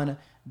on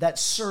that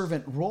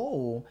servant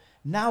role,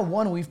 now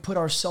we've put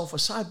ourselves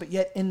aside, but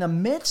yet in the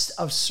midst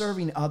of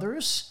serving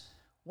others,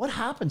 what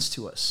happens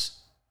to us?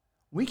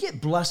 We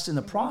get blessed in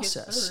the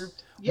process.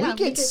 We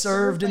get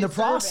served in the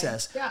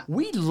process. Yeah.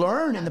 We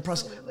learn in the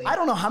process. I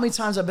don't know how many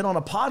times I've been on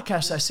a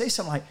podcast, I say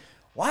something like,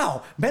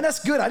 wow, man, that's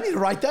good. I need to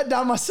write that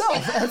down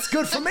myself. That's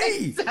good for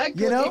me.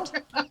 Exactly.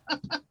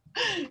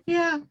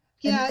 Yeah.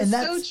 Yeah, and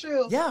it's so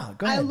true. Yeah,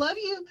 go ahead.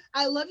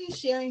 I love you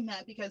sharing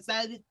that, because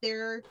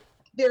there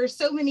are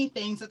so many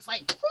things. It's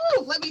like,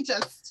 let me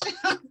just,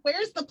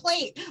 where's the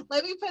plate?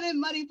 Let me put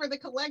in money for the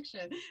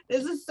collection.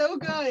 This is so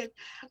good.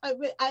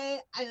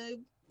 I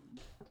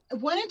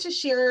wanted to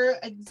share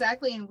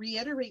exactly and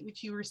reiterate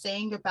what you were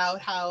saying about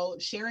how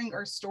sharing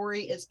our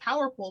story is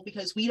powerful,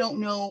 because we don't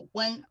know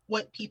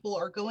what people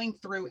are going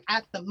through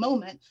at the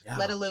moment,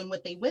 let alone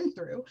what they went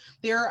through.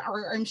 There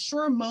are, I'm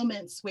sure,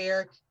 moments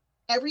where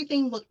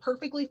everything looked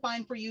perfectly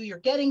fine for you. You're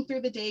getting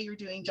through the day. You're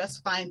doing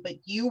just fine, but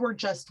you were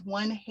just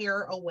one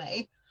hair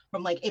away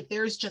from like, if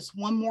there's just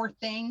one more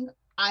thing,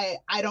 I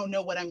don't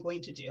know what I'm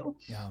going to do.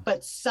 Yeah.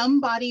 But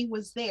somebody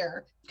was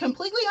there,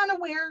 completely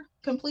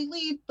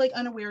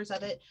unawares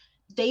of it.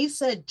 They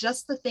said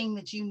just the thing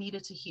that you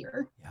needed to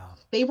hear. Yeah.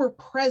 They were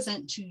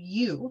present to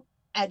you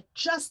at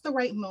just the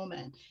right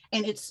moment.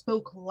 And it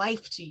spoke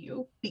life to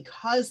you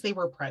because they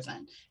were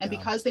present, and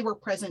because they were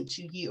present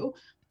to you.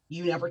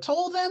 You never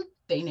told them,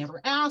 they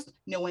never asked,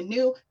 no one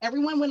knew,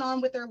 everyone went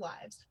on with their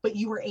lives, but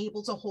you were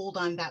able to hold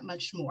on that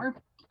much more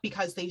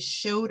because they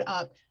showed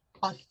up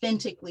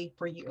authentically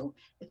for you.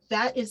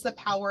 That is the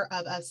power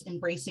of us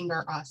embracing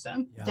our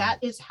awesome. Yeah. That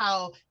is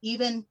how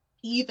even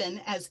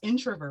as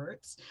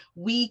introverts,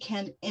 we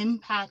can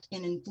impact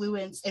and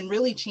influence and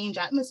really change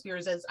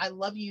atmospheres, as I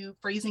love you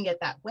phrasing it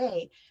that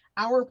way.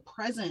 Our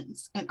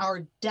presence and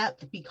our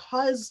depth,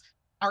 because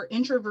our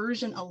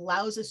introversion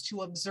allows us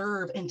to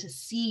observe and to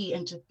see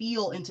and to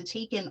feel and to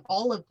take in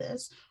all of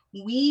this.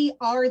 We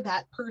are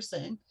that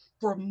person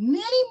for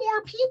many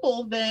more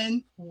people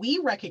than we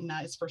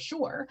recognize for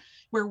sure,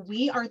 where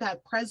we are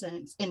that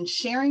presence in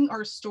sharing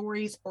our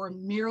stories or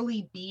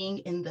merely being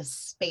in the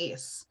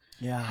space.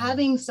 Yeah.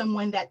 Having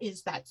someone that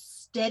is that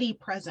steady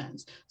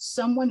presence,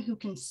 someone who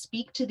can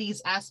speak to these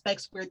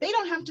aspects where they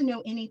don't have to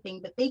know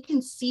anything, but they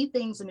can see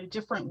things in a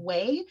different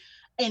way,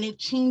 and it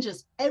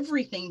changes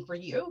everything for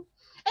you.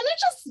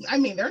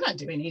 And they're not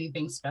doing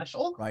anything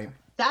special. Right.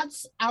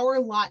 That's our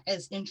lot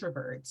as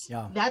introverts.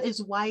 Yeah. That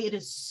is why it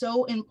is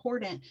so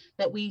important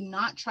that we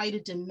not try to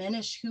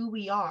diminish who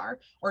we are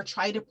or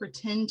try to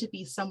pretend to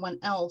be someone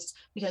else,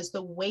 because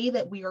the way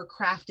that we are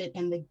crafted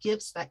and the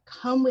gifts that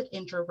come with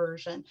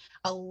introversion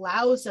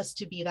allows us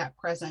to be that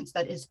presence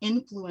that is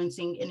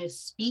influencing and is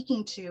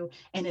speaking to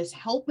and is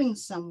helping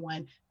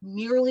someone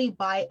merely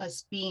by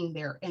us being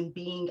there and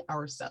being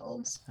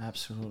ourselves.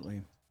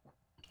 Absolutely.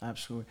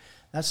 Absolutely.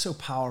 That's so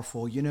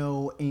powerful,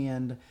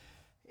 and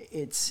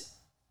it's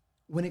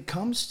when it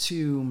comes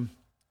to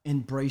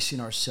embracing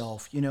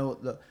ourselves,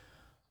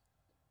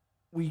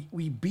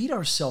 we beat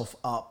ourselves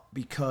up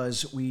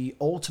because we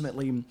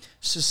ultimately,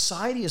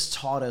 society has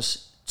taught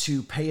us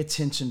to pay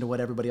attention to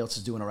what everybody else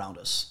is doing around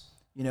us,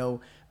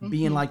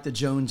 being like the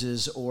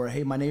Joneses, or,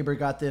 hey, my neighbor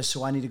got this,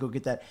 so I need to go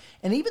get that.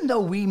 And even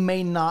though we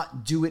may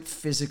not do it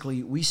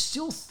physically, we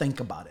still think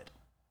about it.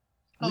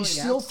 We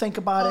still think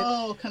about it.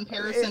 Oh,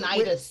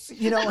 comparisonitis.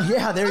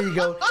 Yeah, there you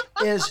go.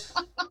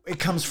 It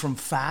comes from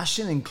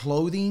fashion and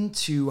clothing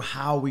to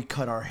how we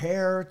cut our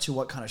hair, to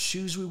what kind of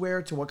shoes we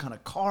wear, to what kind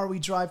of car we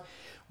drive.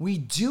 We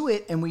do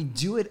it, and we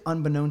do it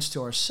unbeknownst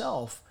to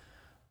ourselves.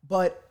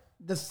 But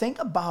the thing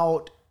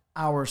about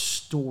our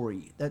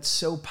story that's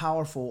so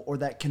powerful, or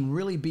that can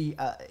really be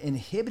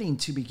inhibiting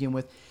to begin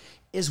with,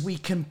 is we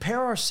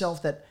compare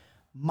ourselves that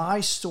my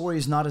story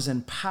is not as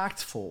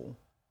impactful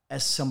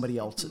as somebody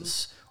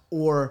else's. Mm-hmm.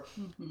 Or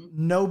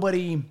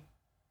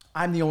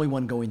I'm the only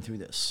one going through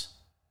this,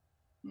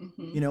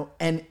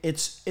 and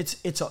it's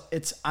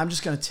I'm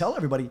just going to tell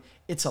everybody,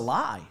 it's a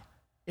lie.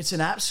 It's an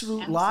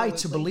absolute lie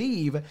to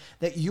believe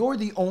that you're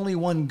the only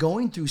one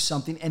going through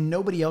something and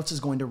nobody else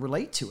is going to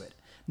relate to it.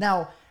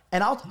 Now,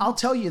 and I'll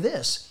tell you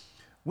this,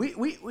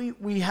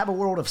 we have a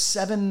world of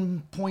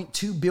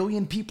 7.2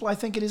 billion people, I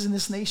think it is, in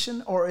this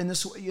nation, or in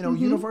this,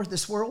 universe,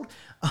 this world,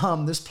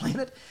 this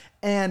planet.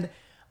 And,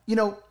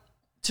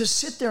 to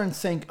sit there and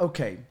think,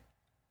 okay,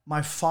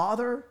 my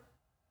father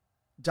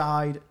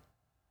died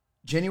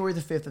January the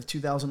 5th of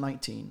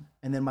 2019,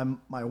 and then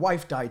my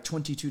wife died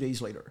 22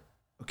 days later,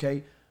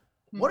 okay?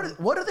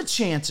 Mm-hmm. What are the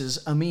chances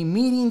of me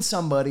meeting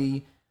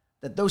somebody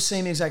that those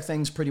same exact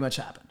things pretty much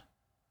happened?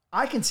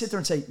 I can sit there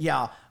and say,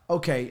 yeah,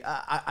 okay,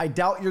 I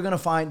doubt you're going to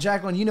find,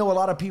 Jacqueline, a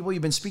lot of people,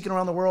 you've been speaking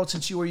around the world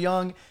since you were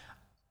young.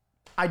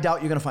 I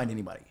doubt you're going to find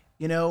anybody,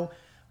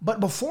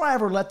 But before I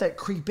ever let that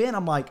creep in,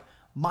 I'm like,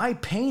 my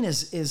pain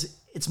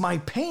it's my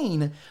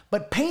pain,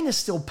 but pain is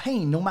still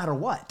pain no matter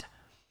what.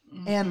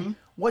 Mm-hmm. And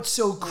what's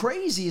so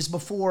crazy is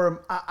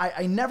before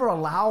I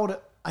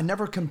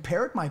never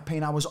compared my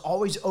pain. I was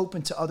always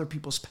open to other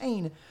people's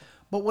pain.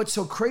 But what's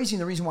so crazy,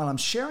 and the reason why I'm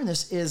sharing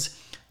this, is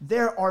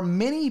there are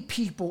many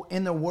people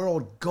in the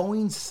world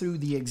going through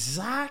the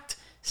exact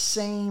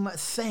same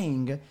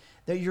thing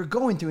that you're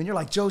going through. And you're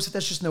like, Joseph,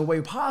 that's just no way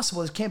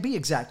possible. It can't be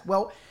exact.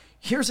 Well,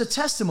 here's a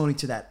testimony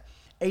to that.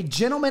 A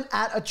gentleman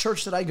at a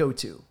church that I go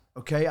to,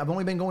 okay? I've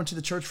only been going to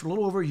the church for a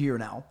little over a year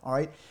now, all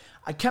right?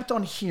 I kept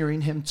on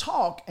hearing him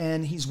talk,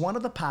 and he's one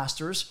of the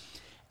pastors,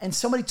 and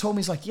somebody told me,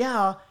 he's like,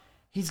 yeah,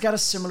 he's got a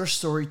similar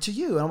story to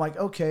you. And I'm like,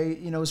 okay,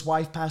 his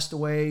wife passed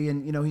away,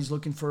 and, he's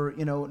looking for,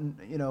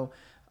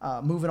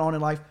 moving on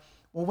in life.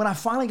 Well, when I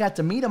finally got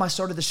to meet him, I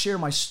started to share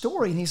my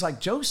story, and he's like,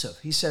 Joseph,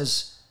 he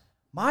says,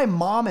 my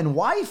mom and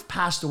wife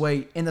passed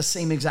away in the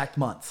same exact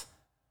month.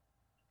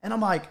 And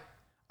I'm like,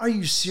 are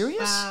you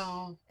serious?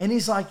 Wow. And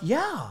he's like,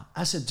 yeah.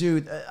 I said,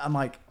 dude, I'm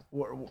like,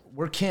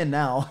 we're kin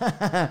now.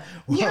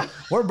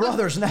 we're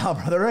brothers now,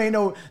 brother. There ain't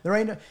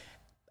no.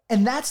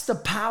 And that's the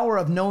power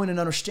of knowing and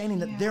understanding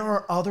that there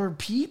are other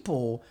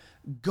people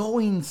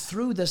going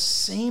through the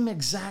same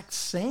exact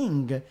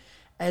thing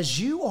as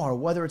you are,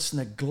 whether it's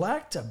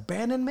neglect,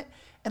 abandonment.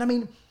 And I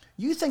mean,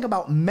 you think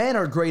about, men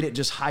are great at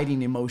just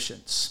hiding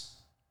emotions.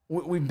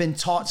 We've been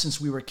taught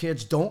since we were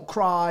kids, don't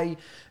cry.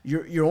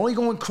 You're only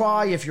going to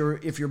cry if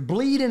you're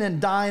bleeding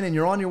and dying and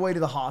you're on your way to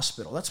the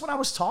hospital. That's what I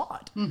was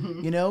taught,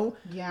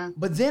 Yeah.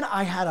 But then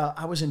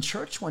I was in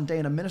church one day,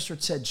 and a minister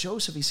said,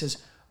 Joseph, he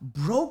says,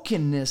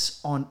 brokenness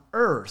on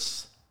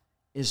earth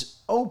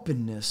is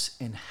openness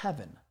in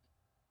heaven.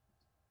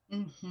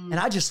 Mm-hmm. And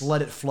I just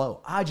let it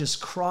flow. I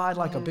just cried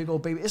like a big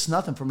old baby. It's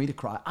nothing for me to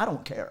cry. I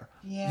don't care,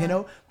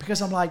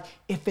 because I'm like,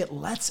 if it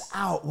lets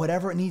out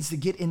whatever it needs to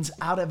get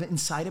out of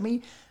inside of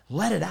me,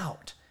 let it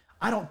out.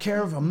 I don't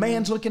care if a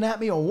man's looking at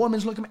me or a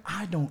woman's looking at me.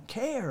 I don't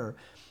care,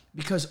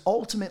 because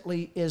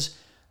ultimately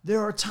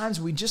there are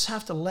times we just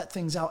have to let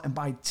things out. And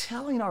by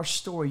telling our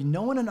story,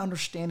 knowing and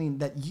understanding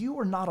that you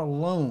are not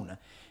alone,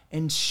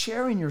 and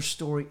sharing your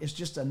story is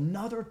just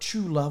another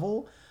true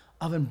level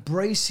of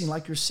embracing,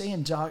 like you're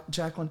saying,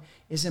 Jacqueline,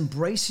 is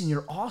embracing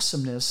your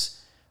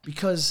awesomeness,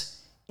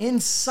 because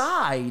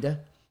inside,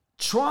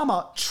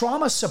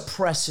 trauma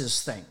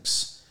suppresses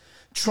things.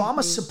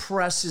 Trauma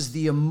suppresses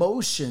the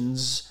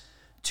emotions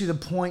to the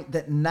point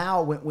that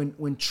now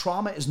when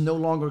trauma is no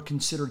longer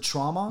considered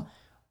trauma,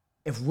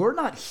 if we're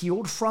not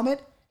healed from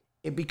it,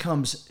 it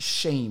becomes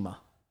shame.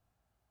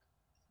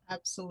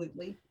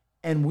 Absolutely.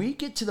 And we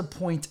get to the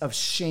point of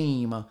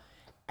shame,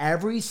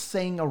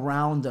 everything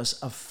around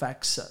us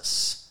affects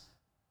us.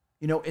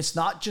 You know, it's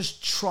not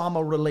just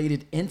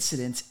trauma-related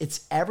incidents,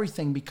 it's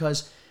everything,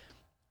 because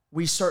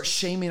we start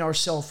shaming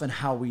ourselves in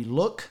how we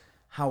look,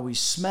 how we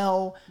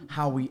smell,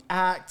 how we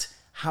act,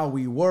 how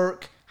we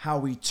work, how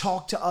we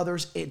talk to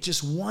others. It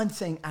just one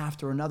thing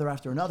after another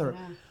after another.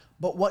 Yeah.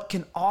 But what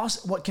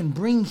can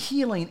bring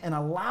healing and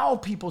allow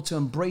people to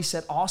embrace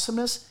that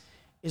awesomeness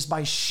is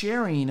by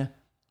sharing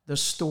the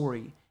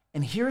story.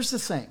 And here's the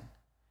thing,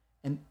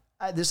 and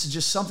this is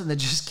just something that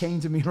just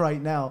came to me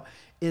right now,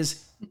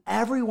 is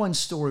everyone's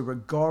story,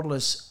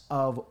 regardless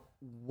of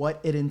what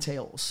it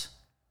entails,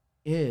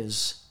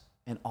 is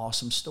an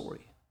awesome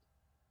story.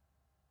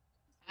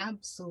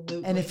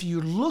 Absolutely. And if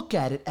you look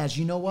at it as,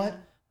 you know what,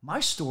 my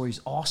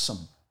story's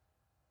awesome.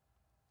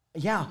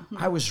 Yeah,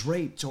 I was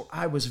raped, or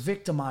I was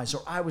victimized,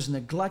 or I was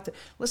neglected.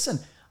 Listen,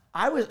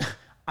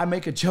 I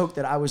make a joke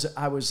that I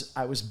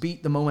was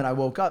beat the moment I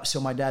woke up, so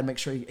my dad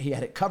makes sure he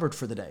had it covered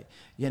for the day,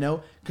 you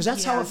know, because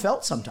that's how it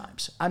felt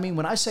sometimes. I mean,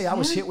 when I say I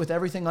was hit with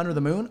everything under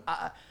the moon,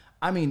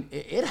 I mean,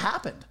 it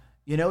happened,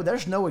 you know,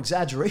 there's no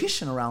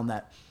exaggeration around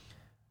that.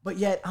 But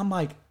yet I'm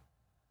like,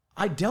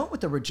 I dealt with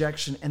the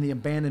rejection and the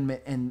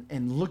abandonment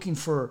and looking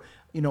for,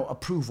 you know,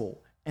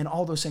 approval and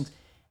all those things.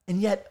 And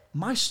yet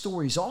my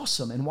story's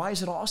awesome. And why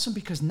is it awesome?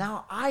 Because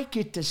now I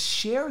get to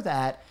share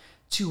that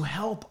to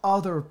help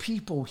other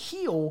people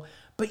heal.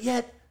 But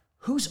yet,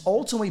 who's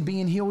ultimately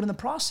being healed in the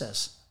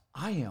process?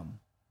 I am.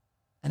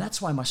 And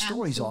that's why my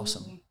story's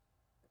awesome.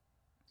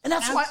 And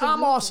that's why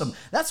I'm awesome.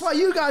 That's why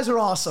you guys are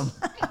awesome.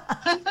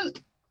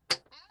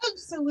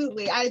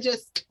 Absolutely.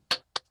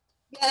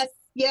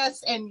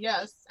 Yes, and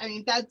yes. I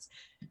mean, that's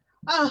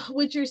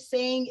what you're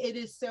saying. It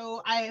is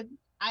so, I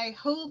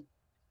hope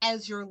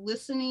as you're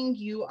listening,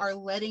 you are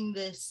letting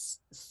this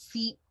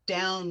seep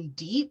down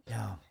deep.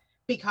 Yeah.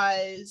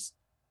 Because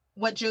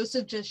what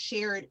Joseph just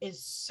shared is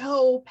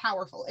so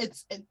powerful.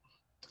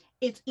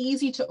 It's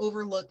easy to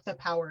overlook the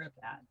power of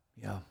that.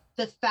 Yeah.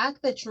 The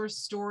fact that your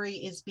story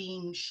is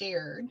being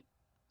shared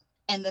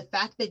and the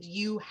fact that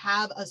you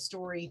have a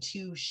story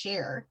to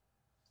share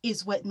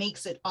is what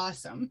makes it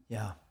awesome.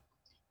 Yeah.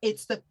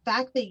 It's the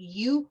fact that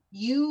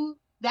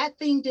that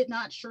thing did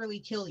not surely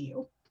kill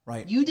you.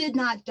 Right. You did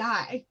not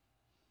die.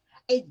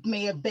 It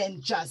may have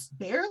been just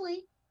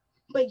barely,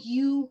 but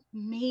you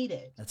made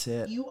it. That's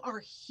it. You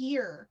are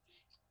here.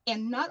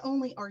 And not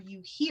only are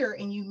you here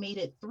and you made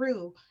it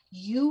through,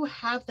 you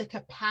have the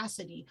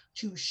capacity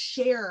to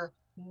share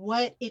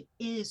what it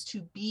is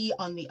to be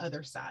on the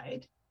other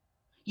side.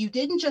 You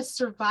didn't just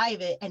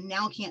survive it and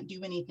now can't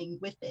do anything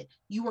with it.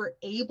 You are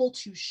able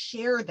to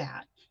share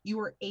that. You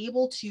are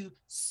able to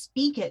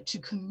speak it, to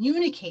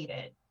communicate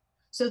it,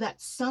 so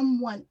that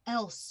someone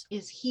else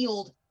is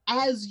healed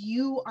as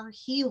you are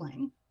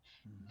healing.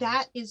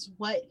 That is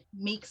what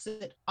makes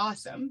it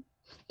awesome.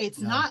 It's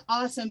not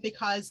awesome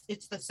because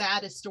it's the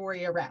saddest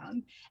story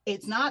around.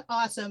 It's not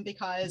awesome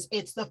because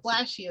it's the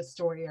flashiest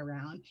story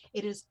around.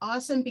 It is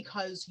awesome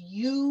because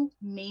you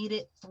made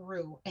it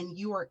through and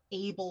you are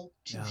able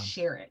to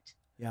share it.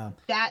 Yeah.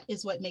 That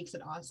is what makes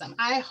it awesome.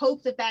 I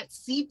hope that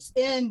seeps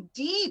in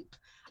deep.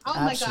 Oh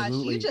Absolutely. My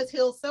gosh, you just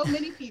healed so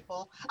many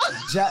people.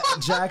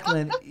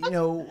 Jacqueline, you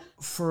know,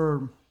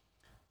 for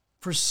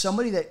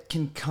somebody that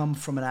can come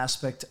from an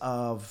aspect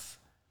of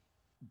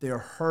they're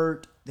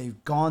hurt,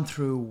 they've gone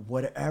through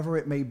whatever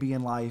it may be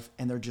in life,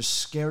 and they're just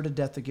scared to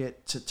death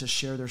to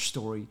share their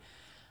story.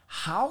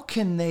 How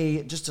can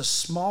they, just a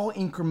small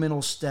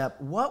incremental step,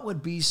 what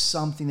would be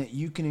something that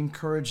you can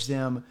encourage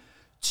them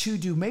to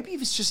do? Maybe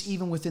if it's just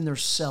even within their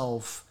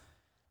self,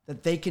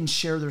 that they can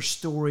share their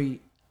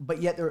story,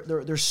 but yet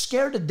they're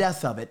scared to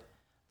death of it.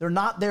 They're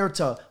not there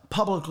to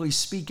publicly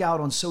speak out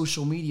on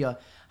social media.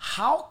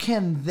 How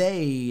can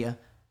they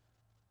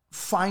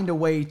find a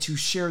way to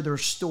share their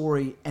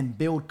story and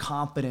build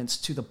confidence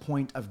to the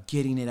point of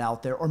getting it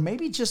out there, or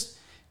maybe just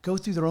go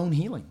through their own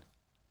healing?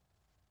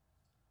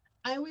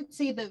 I would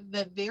say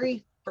the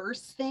very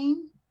first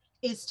thing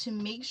is to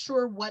make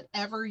sure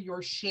whatever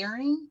you're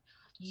sharing,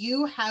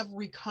 you have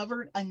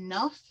recovered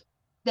enough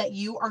that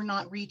you are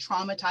not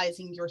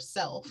re-traumatizing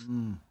yourself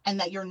and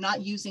that you're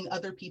not using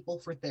other people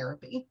for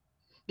therapy,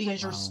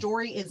 because your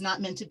story is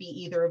not meant to be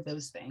either of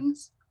those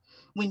things.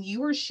 When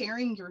you are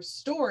sharing your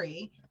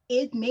story,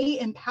 it may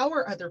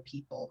empower other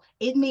people.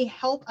 It may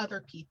help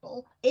other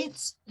people.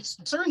 It's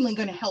certainly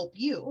going to help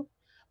you,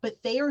 but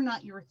they are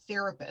not your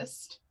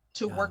therapist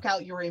to work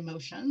out your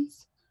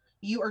emotions.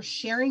 You are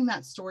sharing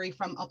that story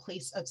from a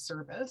place of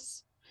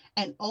service.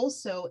 And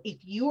also, if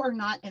you are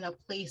not in a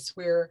place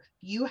where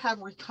you have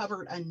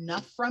recovered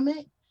enough from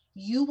it,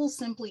 you will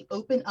simply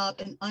open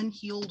up an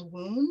unhealed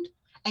wound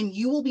and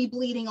you will be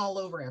bleeding all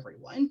over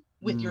everyone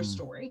with your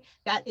story.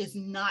 That is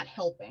not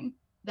helping.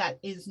 that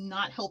is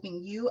not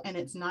helping you and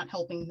it's not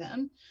helping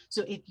them.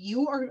 So if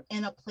you are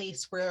in a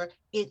place where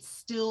it's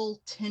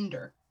still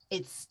tender,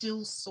 it's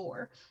still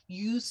sore,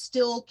 you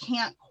still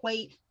can't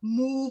quite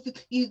move,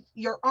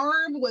 your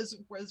arm was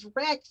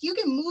wrecked, you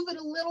can move it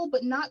a little,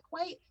 but not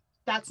quite,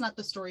 that's not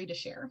the story to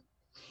share.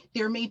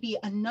 There may be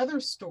another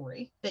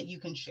story that you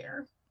can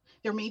share.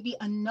 There may be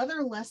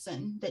another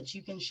lesson that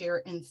you can share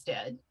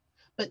instead,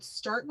 but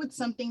start with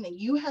something that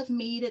you have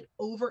made it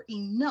over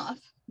enough,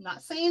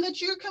 not saying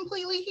that you're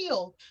completely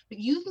healed, but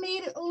you've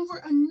made it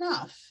over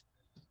enough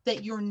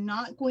that you're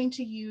not going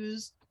to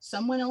use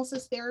someone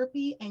else's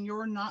therapy and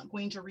you're not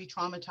going to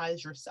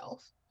re-traumatize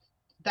yourself.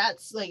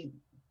 That's the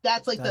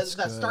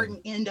start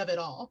and end of it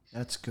all.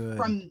 That's good.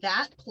 From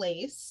that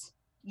place,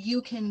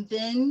 you can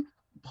then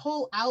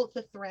pull out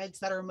the threads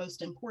that are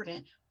most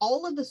important.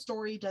 All of the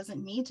story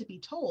doesn't need to be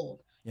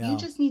told. You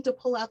just need to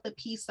pull out the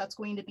piece that's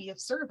going to be of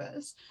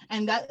service.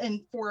 And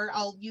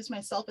I'll use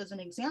myself as an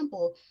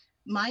example.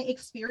 My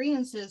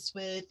experiences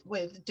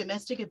with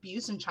domestic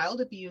abuse and child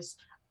abuse,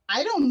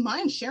 I don't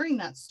mind sharing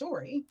that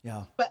story.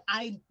 Yeah. But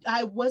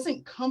I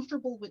wasn't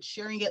comfortable with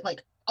sharing it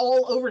like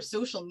all over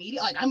social media.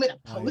 Like, I'm going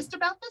to post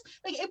about this.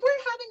 Like, if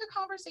we're having a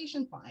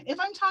conversation, fine. If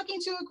I'm talking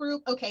to a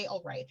group, okay,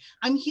 all right.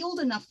 I'm healed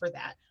enough for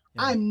that.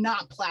 Yeah. I'm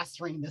not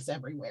plastering this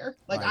everywhere.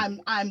 Like,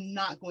 I'm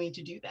not going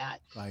to do that.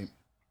 Right.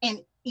 And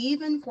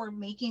even for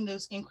making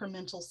those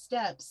incremental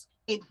steps,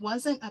 it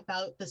wasn't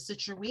about the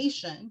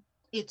situation.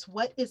 It's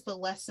what is the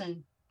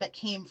lesson that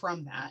came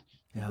from that?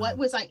 Yeah. What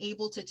was I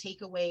able to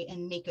take away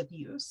and make of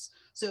use?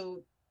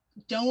 So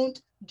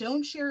don't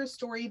share a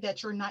story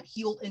that you're not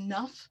healed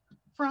enough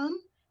from.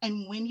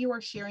 And when you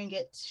are sharing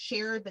it,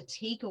 share the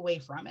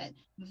takeaway from it.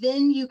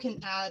 Then you can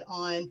add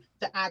on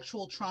the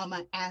actual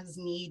trauma as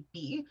need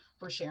be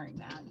for sharing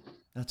that.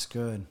 That's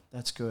good.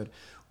 That's good.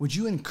 Would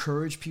you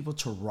encourage people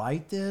to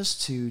write this,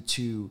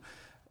 to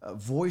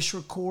voice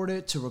record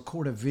it, to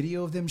record a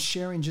video of them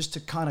sharing, just to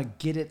kind of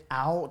get it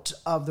out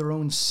of their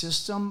own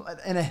system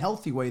in a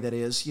healthy way? That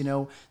is,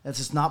 that's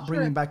just not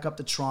bringing back up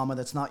the trauma.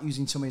 That's not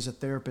using somebody as a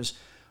therapist.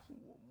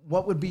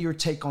 What would be your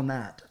take on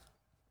that?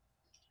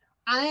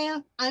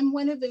 I'm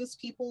one of those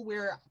people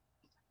where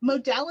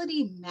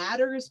modality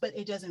matters, but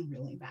it doesn't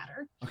really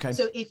matter. Okay.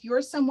 So if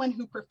you're someone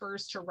who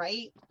prefers to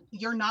write,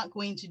 you're not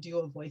going to do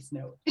a voice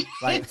note.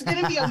 Right. It's going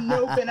to be of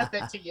no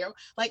benefit to you.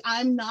 Like,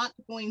 I'm not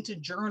going to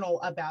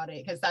journal about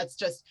it because that's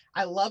just,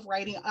 I love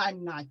writing.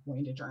 I'm not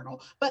going to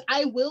journal, but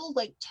I will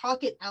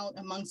talk it out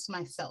amongst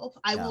myself.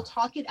 I will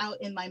talk it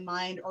out in my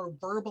mind or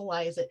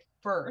verbalize it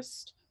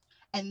first.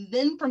 And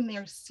then from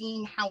there,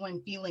 seeing how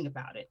I'm feeling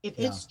about it. If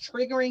it's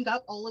triggering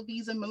up all of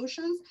these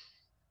emotions,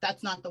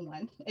 that's not the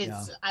one.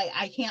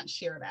 I can't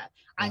share that.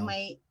 I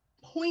might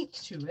point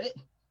to it,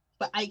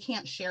 but I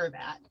can't share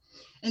that.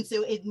 And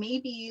so it may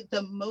be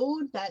the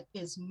mode that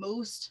is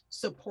most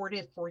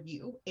supportive for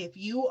you. If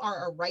you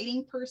are a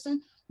writing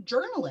person,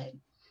 journal it.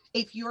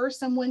 If you're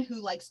someone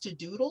who likes to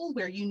doodle,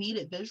 where you need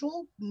it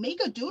visual,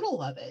 make a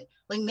doodle of it,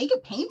 make a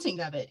painting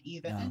of it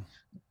even. Yeah.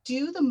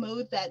 Do the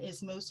mode that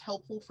is most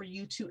helpful for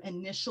you to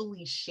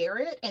initially share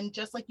it. And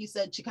just like you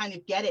said, to kind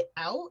of get it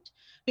out,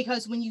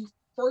 because when you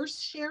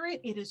first share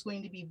it, it is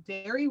going to be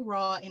very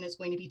raw and it's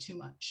going to be too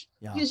much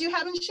because you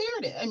haven't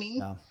shared it. I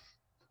mean,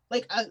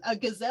 a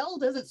gazelle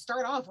doesn't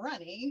start off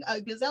running.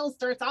 A gazelle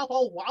starts off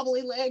all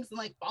wobbly legs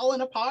and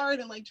falling apart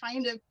and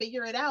trying to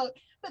figure it out.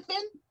 But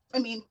then, I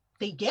mean,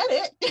 they get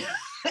it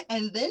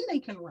and then they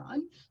can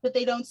run, but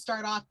they don't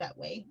start off that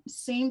way.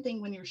 Same thing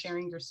when you're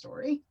sharing your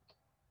story.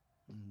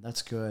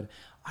 That's good.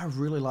 I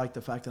really like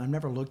the fact that I've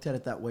never looked at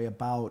it that way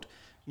about,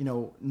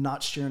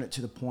 not sharing it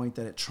to the point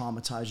that it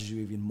traumatizes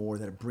you even more,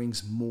 that it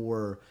brings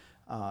more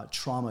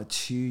trauma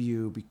to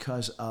you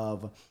because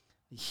of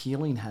the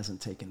healing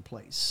hasn't taken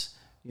place,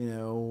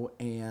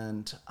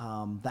 and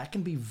that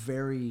can be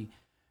very,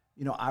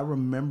 I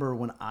remember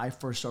when I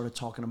first started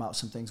talking about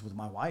some things with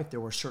my wife, there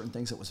were certain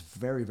things that was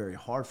very, very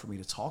hard for me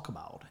to talk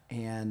about.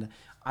 And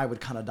I would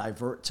kind of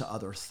divert to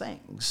other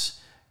things,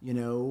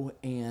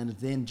 and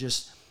then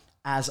just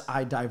as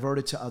I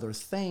diverted to other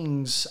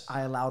things,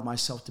 I allowed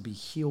myself to be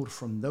healed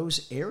from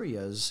those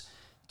areas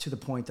to the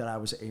point that I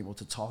was able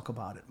to talk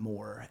about it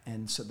more.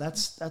 And so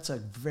that's a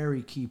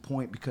very key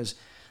point, because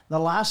the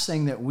last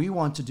thing that we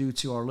want to do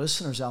to our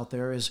listeners out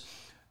there is,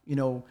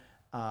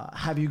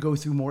 have you go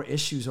through more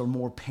issues or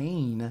more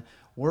pain.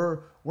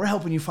 We're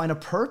helping you find a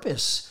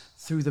purpose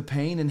through the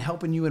pain and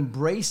helping you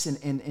embrace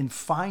and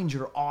find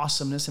your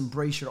awesomeness,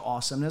 embrace your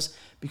awesomeness,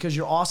 because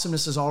your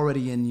awesomeness is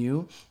already in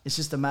you. It's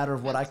just a matter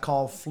of what I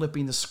call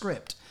flipping the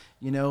script.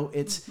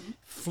 It's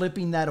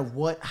flipping that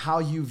of how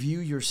you view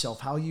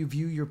yourself, how you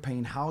view your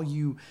pain, how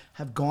you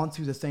have gone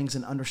through the things,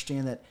 and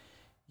understand that,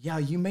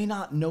 you may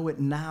not know it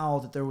now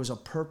that there was a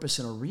purpose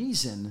and a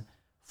reason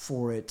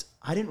for it.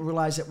 I didn't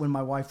realize that when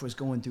my wife was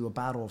going through a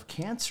battle of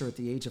cancer at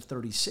the age of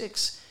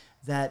 36,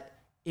 that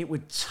it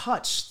would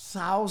touch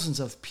thousands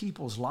of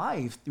people's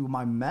life through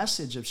my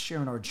message of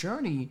sharing our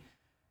journey.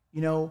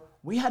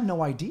 We had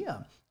no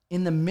idea.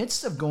 In the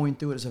midst of going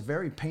through it, is a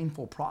very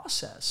painful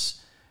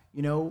process.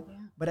 you know. Yeah.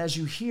 But as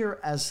you hear,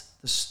 as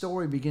the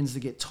story begins to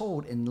get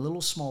told in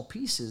little small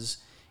pieces,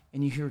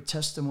 and you hear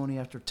testimony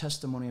after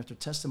testimony after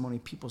testimony,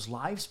 people's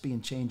lives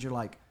being changed, you're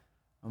like,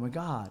 oh my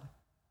God,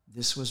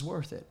 this was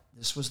worth it.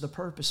 This was the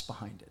purpose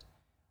behind it,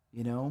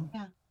 you know?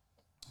 Yeah.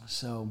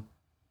 So,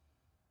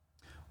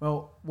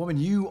 well, woman,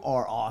 you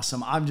are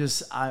awesome. I'm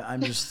just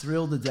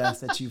thrilled to death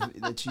that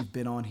you've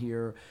been on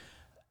here.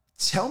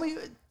 Tell me,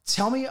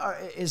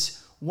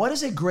 what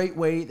is a great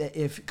way that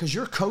because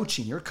you're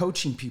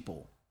coaching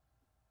people.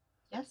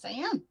 Yes, I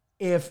am.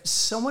 If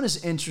someone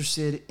is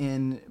interested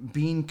in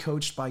being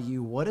coached by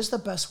you, what is the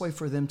best way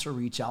for them to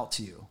reach out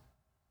to you?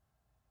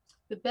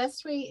 The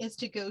best way is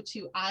to go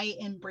to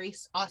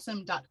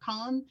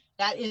IEmbraceAwesome.com.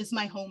 That is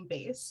my home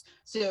base.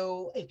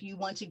 So if you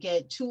want to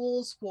get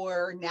tools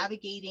for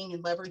navigating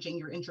and leveraging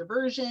your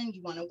introversion,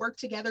 you want to work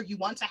together, you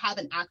want to have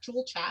an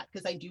actual chat,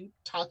 because I do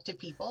talk to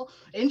people.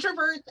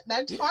 Introvert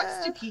that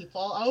talks to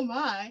people. Oh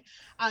my.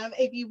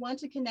 If you want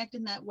to connect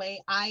in that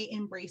way,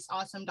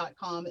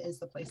 IEmbraceAwesome.com is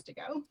the place to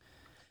go.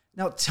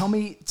 Now,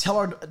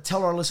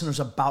 tell our listeners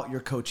about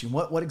your coaching.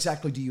 What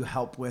exactly do you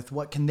help with?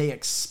 What can they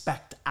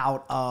expect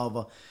out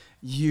of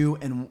you,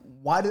 and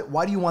why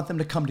do you want them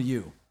to come to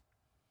you?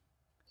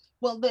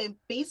 Well, the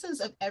basis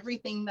of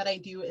everything that I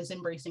do is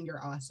embracing your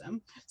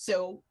awesome.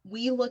 So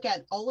we look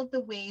at all of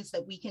the ways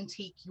that we can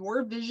take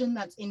your vision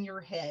that's in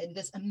your head,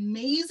 this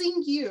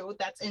amazing you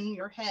that's in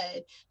your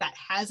head that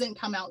hasn't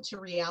come out to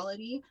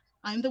reality.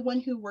 I'm the one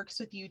who works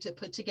with you to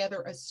put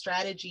together a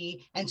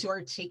strategy and to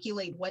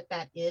articulate what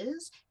that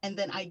is. And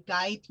then I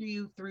guide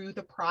you through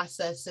the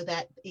process so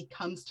that it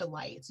comes to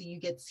light. So you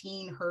get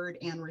seen, heard,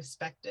 and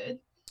respected.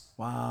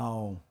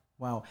 Wow.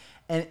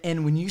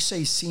 And when you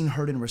say seen,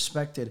 heard, and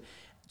respected,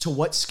 to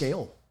what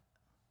scale?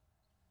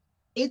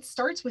 It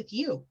starts with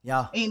you.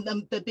 Yeah.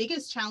 And the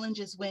biggest challenge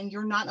is when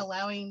you're not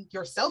allowing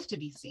yourself to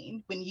be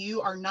seen, when you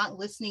are not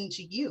listening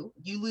to you,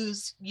 you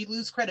lose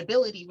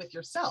credibility with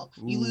yourself.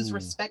 You lose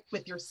respect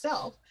with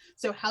yourself.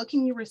 So how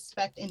can you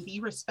respect and be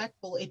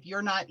respectful if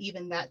you're not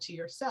even that to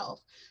yourself?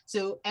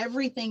 So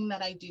everything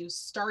that I do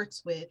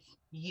starts with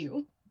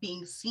you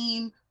being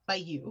seen by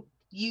you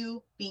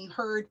being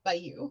heard by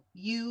you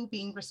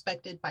being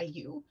respected by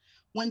you.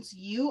 Once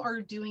you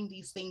are doing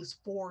these things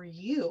for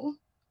you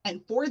and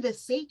for the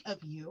sake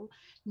of you,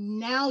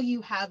 now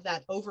you have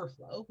that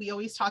overflow. We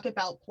always talk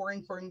about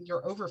pouring from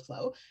your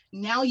overflow.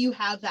 Now you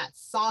have that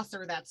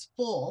saucer that's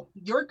full.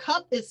 Your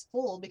cup is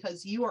full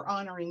because you are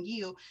honoring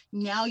you.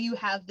 Now you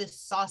have this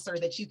saucer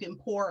that you can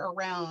pour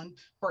around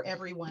for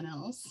everyone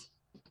else.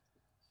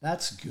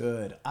 That's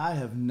good. I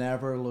have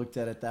never looked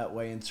at it that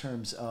way in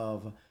terms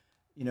of,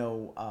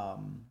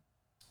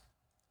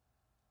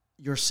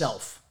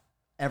 yourself,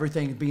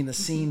 everything being the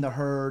seen, the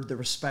heard, the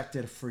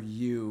respected for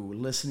you,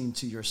 listening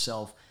to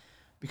yourself,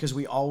 because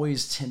we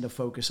always tend to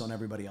focus on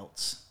everybody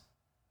else.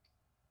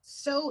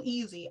 So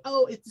easy.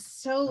 It's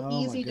so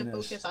easy to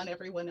focus on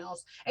everyone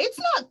else. It's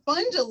not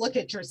fun to look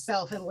at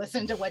yourself and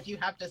listen to what you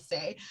have to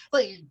say.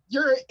 Like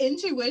your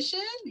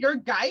intuition, your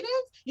guidance,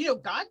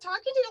 God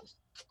talking to you.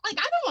 Like,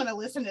 I don't want to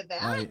listen to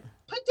that. Right.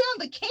 Put down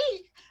the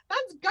cake.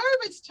 That's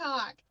garbage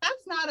talk.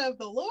 That's not of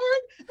the Lord.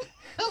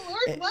 The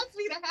Lord wants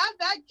me to have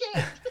that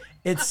cake.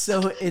 It's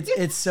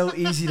so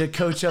easy to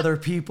coach other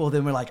people.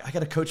 Then we're like, I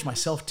got to coach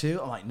myself too.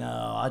 I'm like,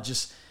 no,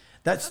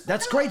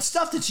 that's great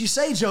stuff that you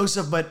say,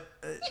 Joseph, but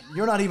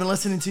you're not even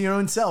listening to your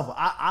own self.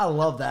 I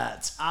love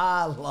that.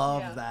 I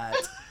love that.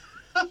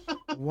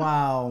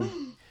 Wow.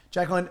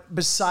 Jacqueline,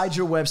 besides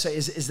your website,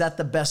 is that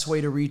the best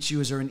way to reach you?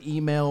 Is there an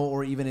email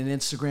or even an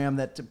Instagram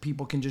that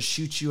people can just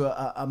shoot you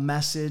a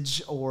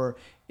message, or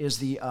is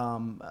the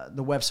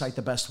website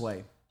the best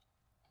way?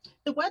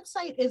 The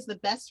website is the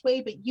best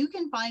way, but you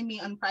can find me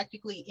on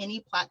practically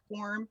any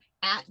platform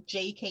at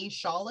J.K.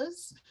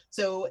 Shawless.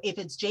 So if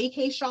it's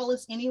J.K.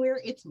 Shawless anywhere,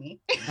 it's me.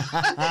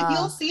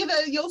 You'll see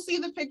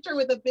the picture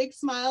with a big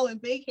smile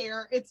and big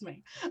hair. It's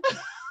me.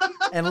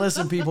 And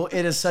listen, people,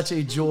 it is such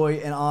a joy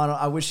and honor.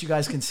 I wish you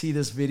guys can see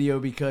this video,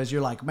 because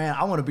you're like, man,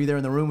 I want to be there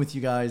in the room with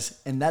you guys.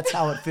 And that's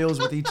how it feels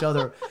with each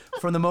other.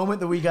 From the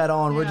moment that we got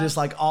on, we're just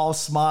like all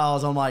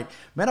smiles. I'm like,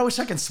 man, I wish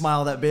I could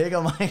smile that big.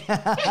 I'm like,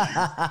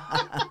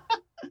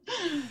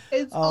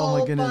 it's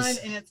all fun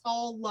and it's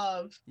all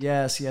love.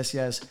 Yes.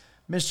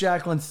 Miss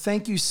Jacqueline,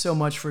 thank you so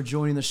much for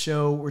joining the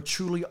show. We're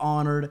truly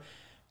honored.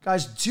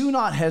 Guys, do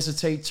not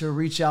hesitate to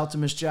reach out to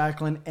Miss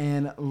Jacqueline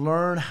and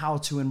learn how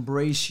to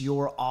embrace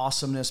your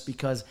awesomeness,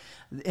 because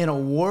in a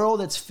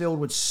world that's filled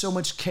with so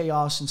much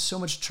chaos and so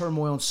much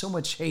turmoil and so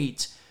much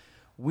hate,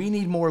 we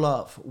need more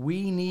love.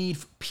 We need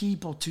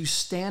people to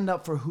stand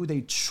up for who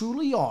they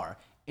truly are,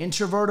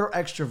 introvert or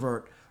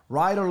extrovert,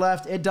 right or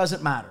left, it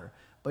doesn't matter,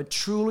 but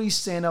truly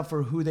stand up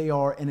for who they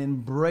are and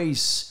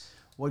embrace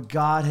what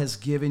God has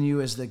given you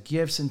as the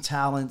gifts and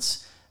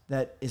talents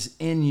that is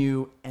in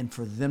you, and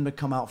for them to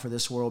come out for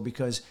this world,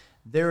 because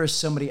there is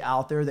somebody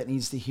out there that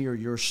needs to hear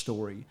your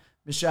story.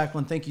 Miss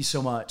Jacqueline, thank you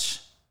so much.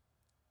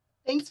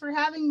 Thanks for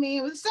having me.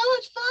 It was so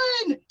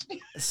much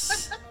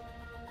fun.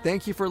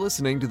 Thank you for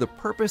listening to the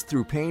Purpose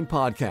Through Pain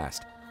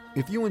podcast.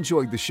 If you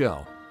enjoyed the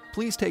show,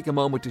 please take a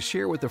moment to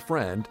share with a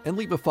friend and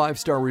leave a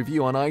 5-star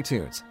review on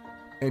iTunes.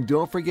 And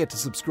don't forget to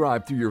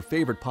subscribe through your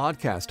favorite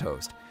podcast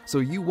host so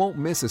you won't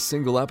miss a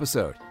single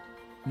episode.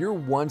 You're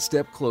one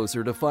step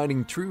closer to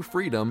finding true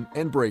freedom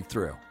and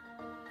breakthrough.